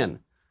my chin,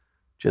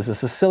 which is a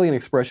Sicilian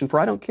expression for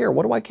I don't care.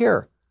 What do I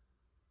care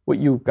what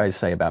you guys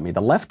say about me?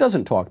 The left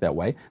doesn't talk that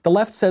way. The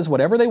left says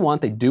whatever they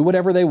want. They do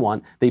whatever they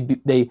want.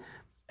 They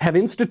have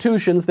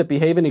institutions that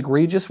behave in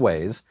egregious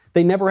ways.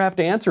 They never have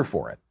to answer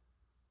for it.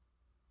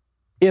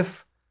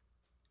 If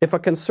a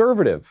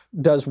conservative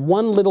does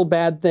one little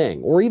bad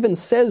thing, or even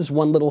says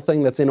one little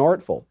thing that's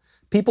inartful,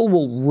 people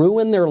will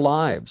ruin their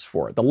lives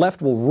for it. The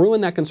left will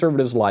ruin that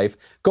conservative's life,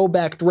 go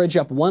back, dredge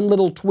up one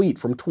little tweet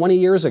from 20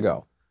 years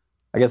ago.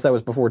 I guess that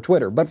was before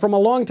Twitter, but from a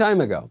long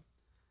time ago,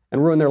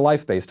 and ruin their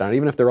life based on it,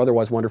 even if they're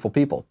otherwise wonderful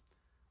people.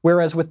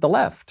 Whereas with the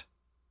left,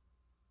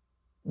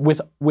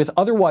 with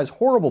otherwise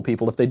horrible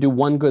people, if they do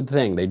one good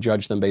thing, they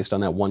judge them based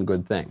on that one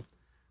good thing.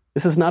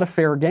 This is not a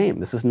fair game.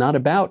 This is not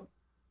about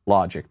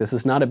logic. This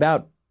is not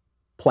about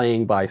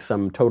playing by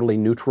some totally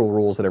neutral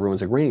rules that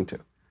everyone's agreeing to.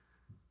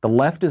 The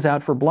left is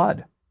out for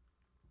blood.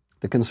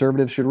 The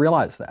conservatives should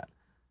realize that.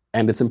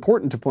 And it's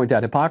important to point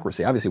out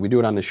hypocrisy. Obviously, we do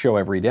it on this show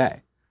every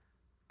day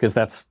because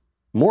that's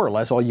more or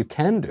less all you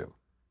can do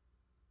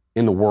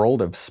in the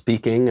world of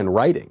speaking and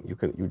writing.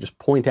 You just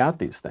point out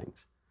these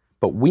things.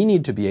 But we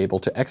need to be able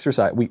to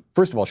exercise. We,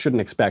 first of all, shouldn't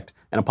expect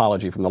an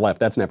apology from the left.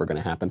 That's never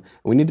going to happen.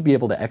 And we need to be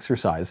able to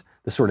exercise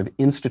the sort of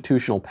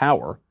institutional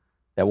power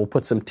that will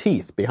put some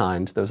teeth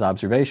behind those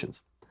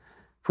observations.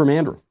 From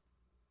Andrew.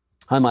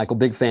 Hi, Michael.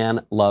 Big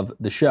fan. Love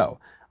the show.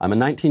 I'm a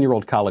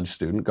 19-year-old college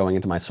student going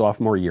into my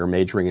sophomore year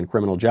majoring in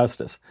criminal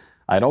justice.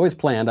 I had always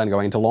planned on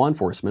going into law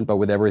enforcement, but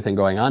with everything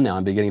going on now,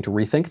 I'm beginning to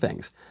rethink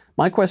things.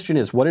 My question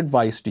is, what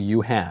advice do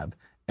you have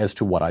as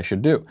to what I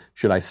should do?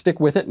 Should I stick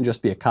with it and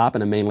just be a cop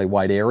in a mainly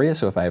white area,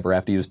 so if I ever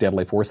have to use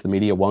deadly force, the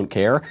media won't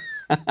care?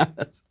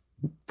 That's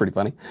pretty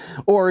funny.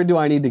 Or do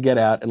I need to get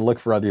out and look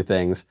for other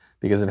things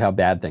because of how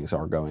bad things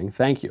are going?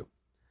 Thank you.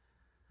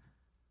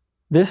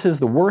 This is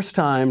the worst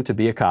time to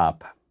be a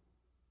cop,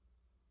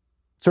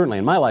 certainly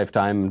in my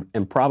lifetime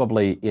and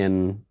probably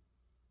in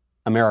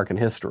American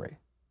history.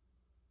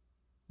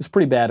 It was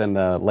pretty bad in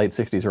the late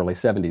 60s, early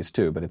 70s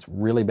too, but it's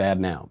really bad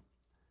now.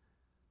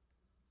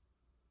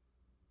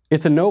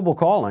 It's a noble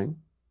calling.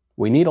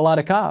 We need a lot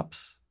of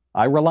cops.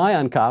 I rely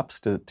on cops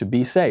to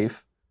be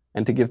safe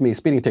and to give me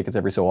speeding tickets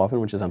every so often,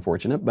 which is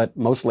unfortunate, but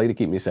mostly to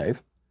keep me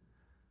safe.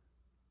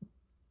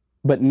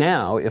 But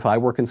now, if I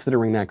were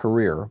considering that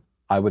career,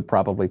 I would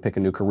probably pick a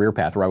new career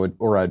path,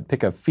 or I'd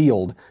pick a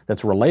field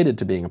that's related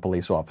to being a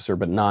police officer,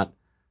 but not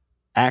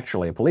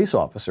actually a police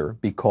officer,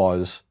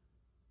 because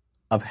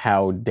of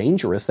how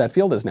dangerous that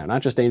field is now.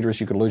 Not just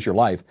dangerous you could lose your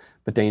life,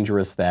 but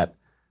dangerous that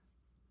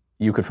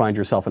you could find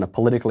yourself in a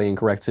politically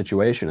incorrect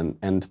situation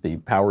and the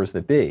powers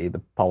that be,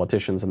 the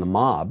politicians and the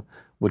mob,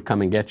 would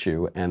come and get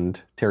you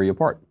and tear you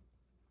apart.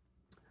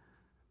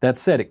 That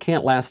said, it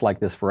can't last like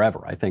this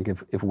forever. I think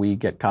if we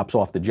get cops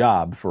off the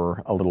job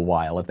for a little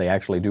while, if they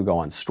actually do go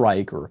on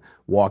strike or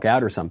walk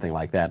out or something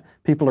like that,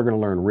 people are going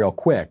to learn real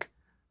quick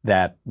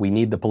that we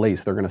need the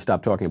police. They're going to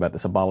stop talking about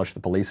this abolish the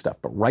police stuff.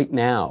 But right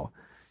now,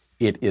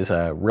 it is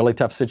a really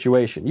tough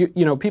situation. You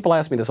know, people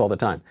ask me this all the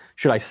time.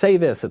 Should I say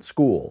this at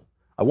school?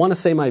 I want to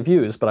say my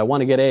views, but I want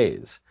to get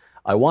A's.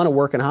 I want to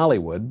work in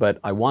Hollywood, but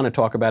I want to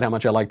talk about how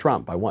much I like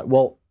Trump.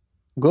 Well,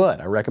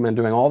 good. I recommend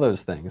doing all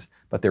those things,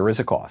 but there is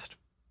a cost.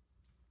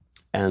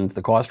 And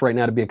the cost right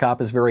now to be a cop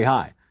is very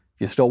high.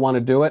 If you still want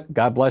to do it,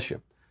 God bless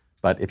you.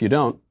 But if you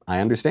don't, I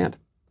understand.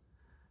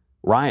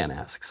 Ryan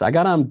asks, I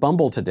got on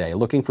Bumble today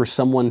looking for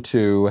someone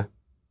to,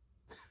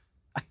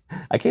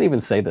 I can't even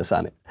say this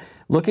on it,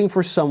 looking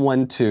for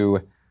someone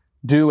to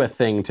do a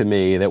thing to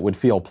me that would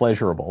feel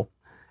pleasurable.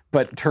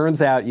 But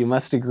turns out you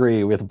must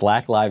agree with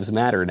Black Lives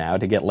Matter now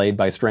to get laid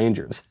by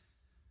strangers.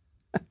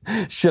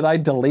 Should I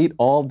delete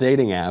all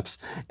dating apps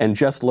and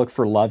just look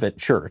for love at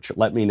church?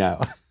 Let me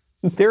know.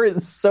 There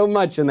is so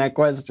much in that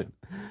question.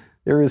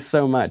 There is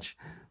so much.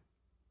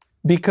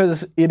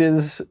 Because it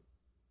is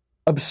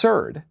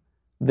absurd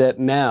that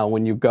now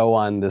when you go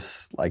on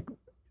this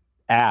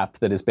app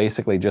that is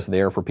basically just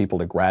there for people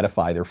to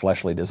gratify their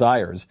fleshly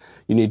desires,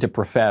 you need to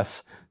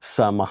profess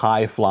some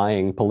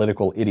high-flying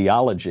political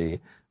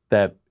ideology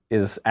that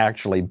is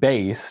actually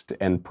based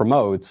and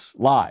promotes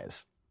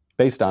lies.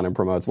 Based on and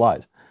promotes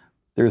lies.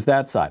 There's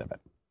that side of it.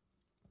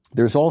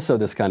 There's also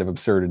this kind of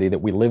absurdity that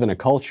we live in a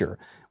culture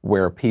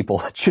where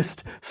people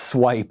just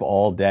swipe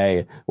all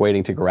day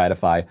waiting to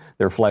gratify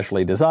their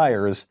fleshly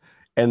desires,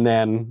 and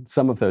then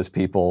some of those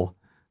people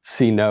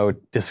see no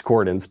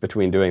discordance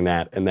between doing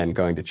that and then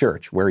going to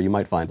church, where you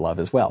might find love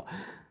as well.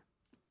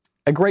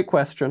 A great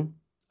question,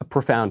 a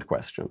profound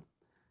question.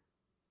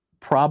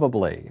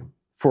 Probably,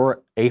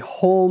 for a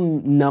whole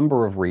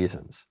number of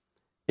reasons,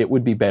 it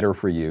would be better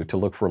for you to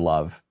look for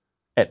love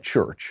at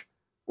church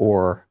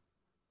or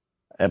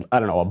at, I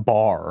don't know, a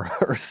bar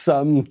or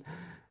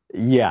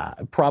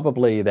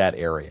probably that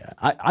area.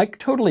 I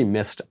totally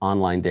missed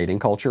online dating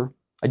culture.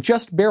 I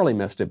just barely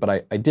missed it,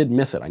 but I did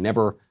miss it. I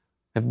never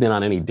have been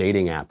on any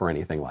dating app or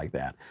anything like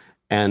that.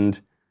 And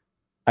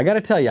I got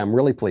to tell you, I'm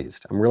really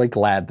pleased. I'm really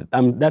glad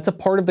that that's a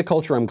part of the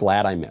culture I'm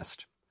glad I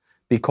missed,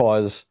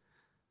 because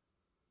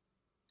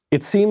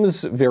it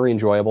seems very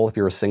enjoyable if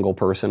you're a single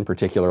person,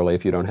 particularly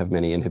if you don't have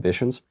many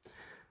inhibitions.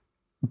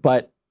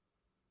 But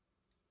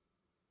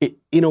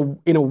in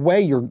a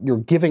way, you're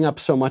giving up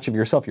so much of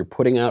yourself. You're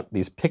putting out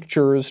these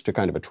pictures to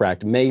kind of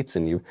attract mates,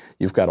 and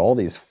you've got all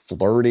these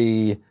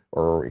flirty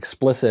or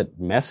explicit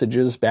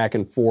messages back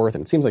and forth,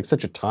 and it seems like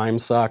such a time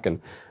suck. And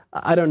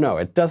I don't know.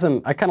 I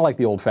kind of like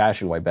the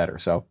old-fashioned way better.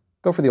 So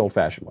go for the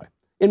old-fashioned way.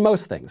 In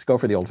most things, go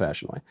for the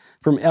old-fashioned way.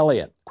 From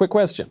Elliot, quick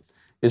question.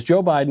 Is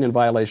Joe Biden in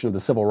violation of the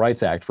Civil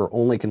Rights Act for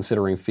only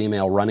considering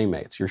female running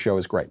mates? Your show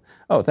is great.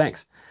 Oh,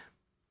 thanks.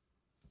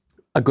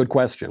 A good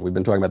question. We've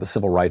been talking about the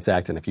Civil Rights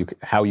Act and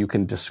how you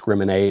can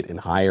discriminate in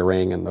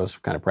hiring and those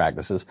kind of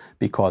practices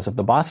because of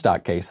the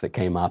Bostock case that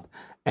came up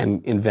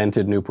and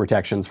invented new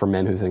protections for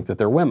men who think that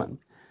they're women.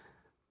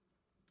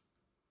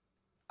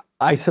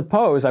 I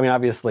suppose,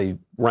 obviously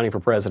running for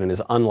president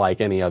is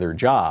unlike any other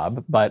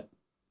job, but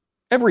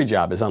every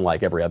job is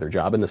unlike every other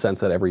job in the sense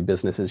that every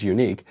business is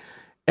unique.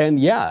 And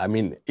yeah, I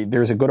mean,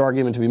 there's a good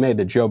argument to be made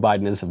that Joe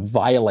Biden is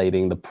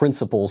violating the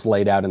principles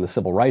laid out in the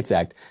Civil Rights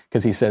Act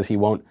because he says he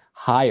won't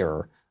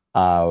hire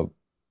a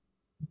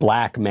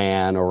black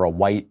man or a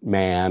white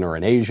man or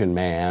an Asian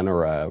man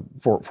or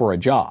for a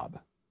job,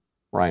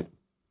 right?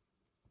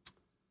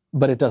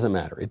 But it doesn't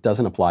matter. It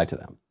doesn't apply to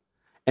them.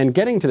 And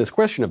getting to this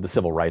question of the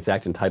Civil Rights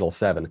Act and Title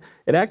VII,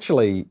 it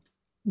actually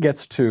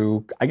gets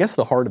to, I guess,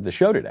 the heart of the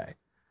show today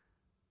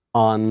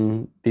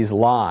on these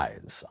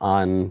lies,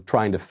 on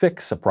trying to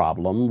fix a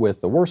problem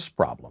with a worse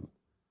problem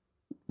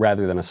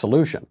rather than a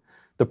solution.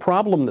 The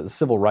problem that the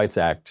Civil Rights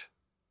Act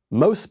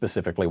most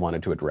specifically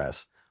wanted to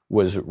address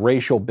was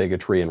racial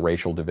bigotry and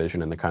racial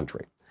division in the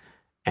country.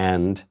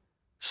 And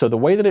so the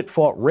way that it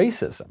fought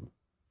racism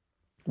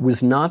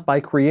was not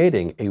by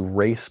creating a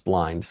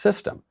race-blind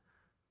system.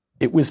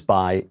 It was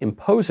by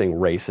imposing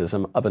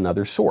racism of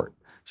another sort.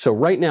 So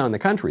right now in the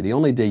country, the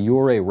only de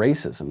jure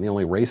racism, the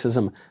only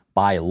racism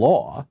by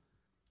law,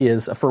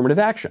 is affirmative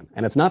action.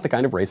 And it's not the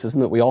kind of racism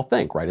that we all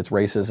think, right? It's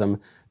racism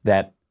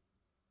that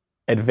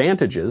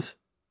advantages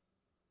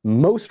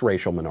most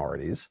racial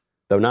minorities,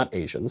 though not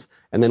Asians,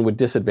 and then would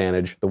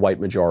disadvantage the white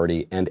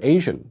majority and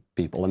Asian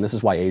people. And this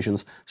is why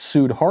Asians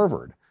sued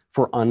Harvard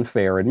for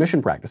unfair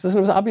admission practices.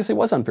 And it obviously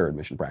was unfair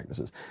admission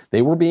practices.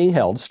 They were being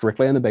held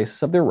strictly on the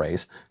basis of their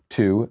race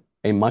to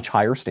a much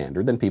higher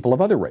standard than people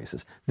of other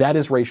races. That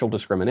is racial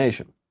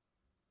discrimination,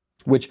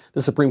 which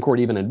the Supreme Court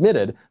even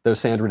admitted, though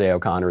Sandra Day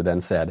O'Connor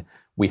then said,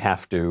 we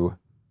have to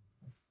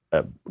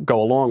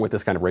go along with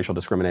this kind of racial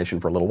discrimination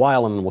for a little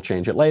while and then we'll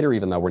change it later,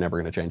 even though we're never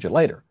going to change it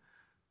later,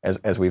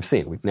 as we've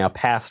seen. We've now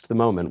passed the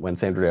moment when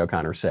Sandra Day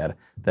O'Connor said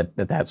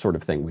that sort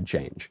of thing would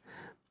change.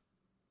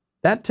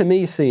 That to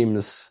me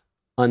seems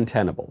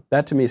untenable.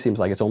 That to me seems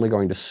like it's only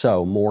going to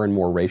sow more and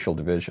more racial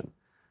division.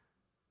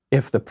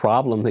 If the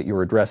problem that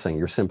you're addressing,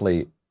 you're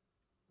simply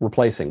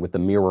replacing with the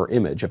mirror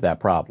image of that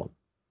problem.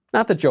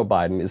 Not that Joe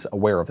Biden is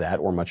aware of that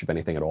or much of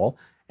anything at all,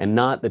 and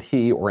not that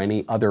he or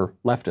any other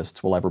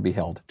leftists will ever be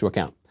held to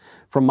account.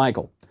 From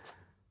Michael,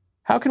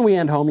 how can we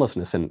end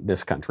homelessness in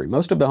this country?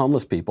 Most of the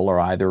homeless people are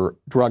either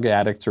drug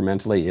addicts or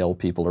mentally ill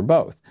people or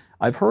both.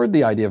 I've heard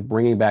the idea of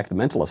bringing back the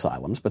mental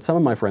asylums, but some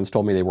of my friends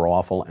told me they were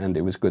awful and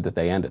it was good that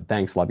they ended.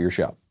 Thanks, love your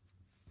show.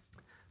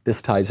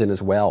 This ties in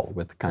as well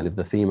with kind of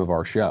the theme of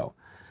our show,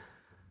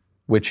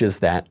 which is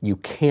that you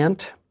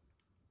can't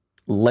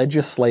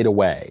legislate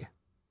away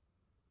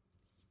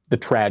the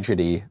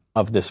tragedy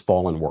of this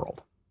fallen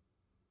world.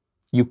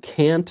 You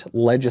can't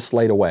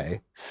legislate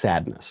away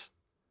sadness.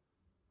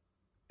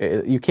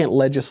 You can't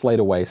legislate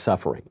away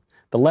suffering.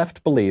 The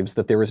left believes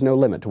that there is no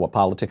limit to what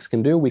politics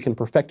can do. We can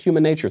perfect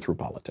human nature through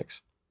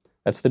politics.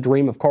 That's the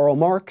dream of Karl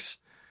Marx,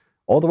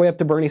 all the way up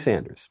to Bernie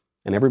Sanders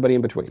and everybody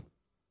in between.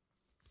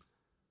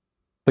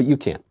 But you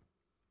can't.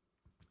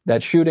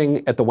 That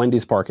shooting at the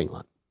Wendy's parking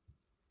lot,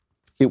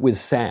 it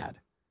was sad.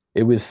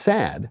 It was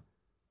sad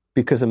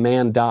because a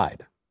man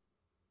died.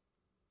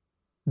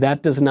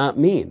 That does not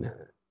mean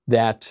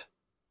that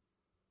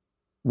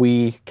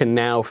we can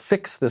now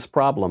fix this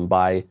problem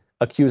by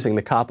accusing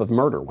the cop of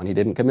murder when he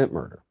didn't commit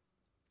murder.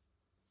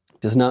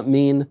 It does not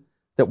mean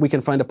that we can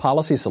find a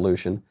policy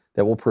solution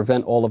that will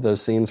prevent all of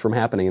those scenes from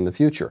happening in the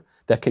future,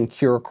 that can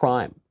cure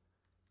crime.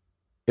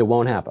 It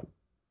won't happen.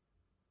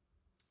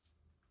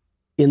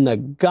 In the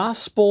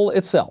gospel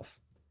itself,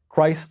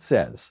 Christ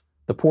says,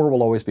 the poor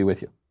will always be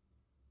with you.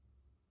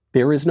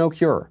 There is no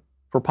cure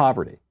for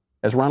poverty.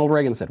 As Ronald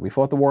Reagan said, we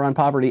fought the war on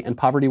poverty and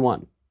poverty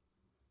won.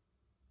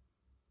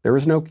 There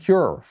is no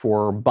cure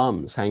for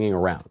bums hanging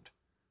around.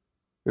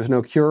 There's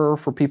no cure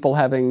for people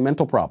having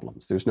mental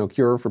problems. There's no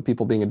cure for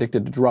people being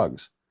addicted to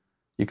drugs.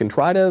 You can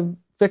try to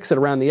fix it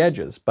around the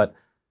edges, but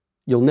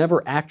you'll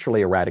never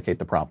actually eradicate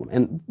the problem.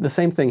 And the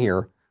same thing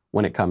here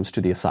when it comes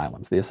to the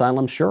asylums. The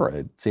asylums, sure,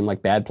 it seem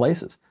like bad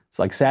places. It's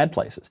like sad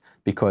places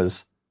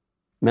because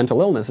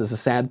mental illness is a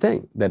sad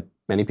thing that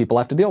many people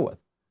have to deal with.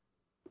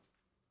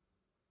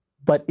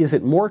 But is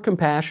it more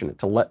compassionate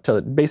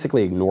to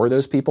basically ignore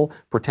those people,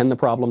 pretend the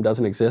problem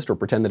doesn't exist, or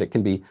pretend that it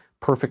can be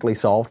perfectly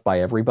solved by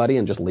everybody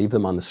and just leave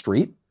them on the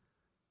street,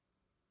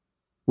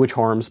 which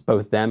harms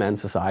both them and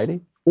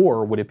society?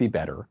 Or would it be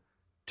better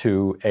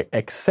to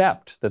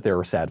accept that there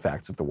are sad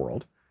facts of the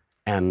world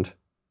and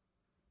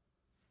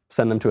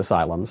send them to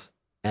asylums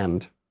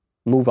and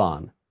move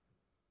on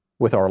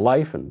with our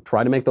life and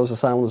try to make those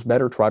asylums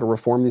better, try to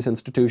reform these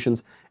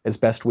institutions as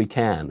best we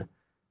can,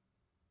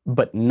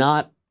 but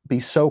not be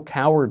so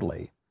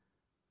cowardly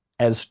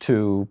as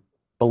to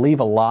believe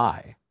a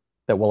lie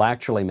that will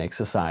actually make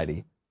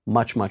society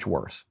much, much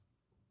worse.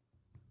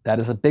 That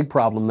is a big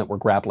problem that we're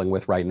grappling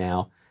with right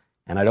now,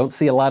 and I don't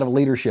see a lot of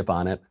leadership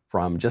on it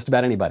from just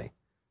about anybody.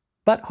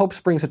 But hope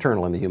springs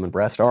eternal in the human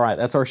breast. All right,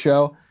 that's our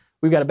show.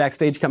 We've got a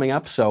backstage coming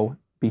up, so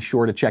be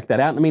sure to check that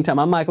out. In the meantime,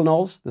 I'm Michael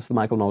Knowles. This is The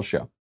Michael Knowles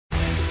Show.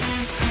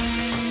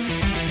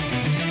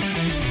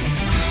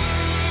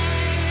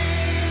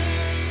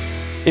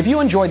 If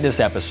you enjoyed this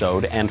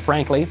episode, and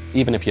frankly,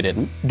 even if you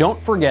didn't,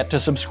 don't forget to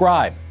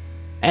subscribe.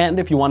 And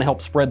if you want to help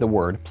spread the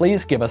word,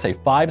 please give us a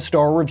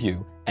 5-star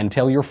review and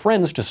tell your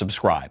friends to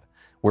subscribe.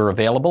 We're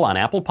available on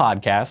Apple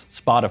Podcasts,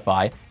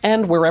 Spotify,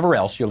 and wherever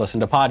else you listen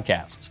to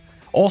podcasts.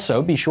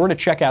 Also, be sure to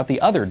check out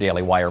the other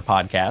Daily Wire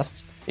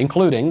podcasts,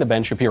 including The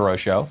Ben Shapiro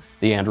Show,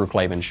 The Andrew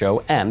Klavan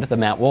Show, and The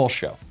Matt Walsh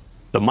Show.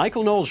 The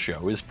Michael Knowles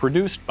Show is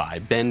produced by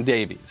Ben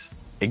Davies.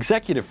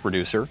 Executive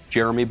producer,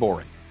 Jeremy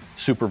Boring.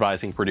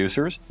 Supervising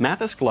producers,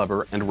 Mathis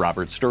Glover and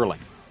Robert Sterling.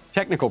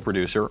 Technical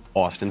producer,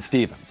 Austin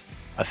Stevens.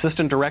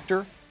 Assistant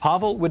director,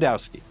 Pavel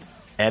Wadowski.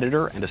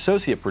 Editor and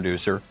associate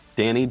producer,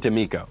 Danny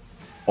D'Amico.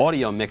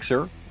 Audio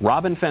mixer,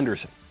 Robin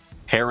Fenderson.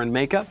 Hair and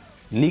makeup,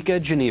 Nika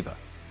Geneva.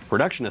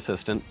 Production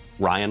assistant,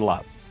 Ryan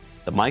Love.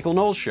 The Michael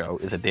Knowles Show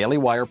is a Daily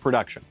Wire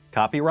production.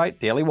 Copyright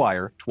Daily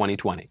Wire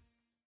 2020.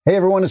 Hey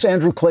everyone, it's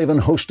Andrew Klavan,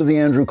 host of The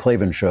Andrew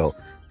Klavan Show.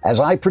 As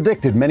I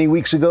predicted many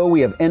weeks ago,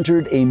 we have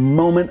entered a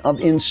moment of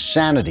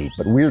insanity.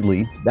 But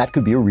weirdly, that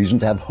could be a reason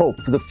to have hope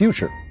for the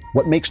future.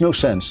 What makes no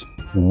sense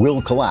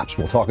will collapse.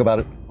 We'll talk about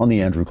it on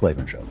The Andrew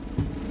Klavan Show.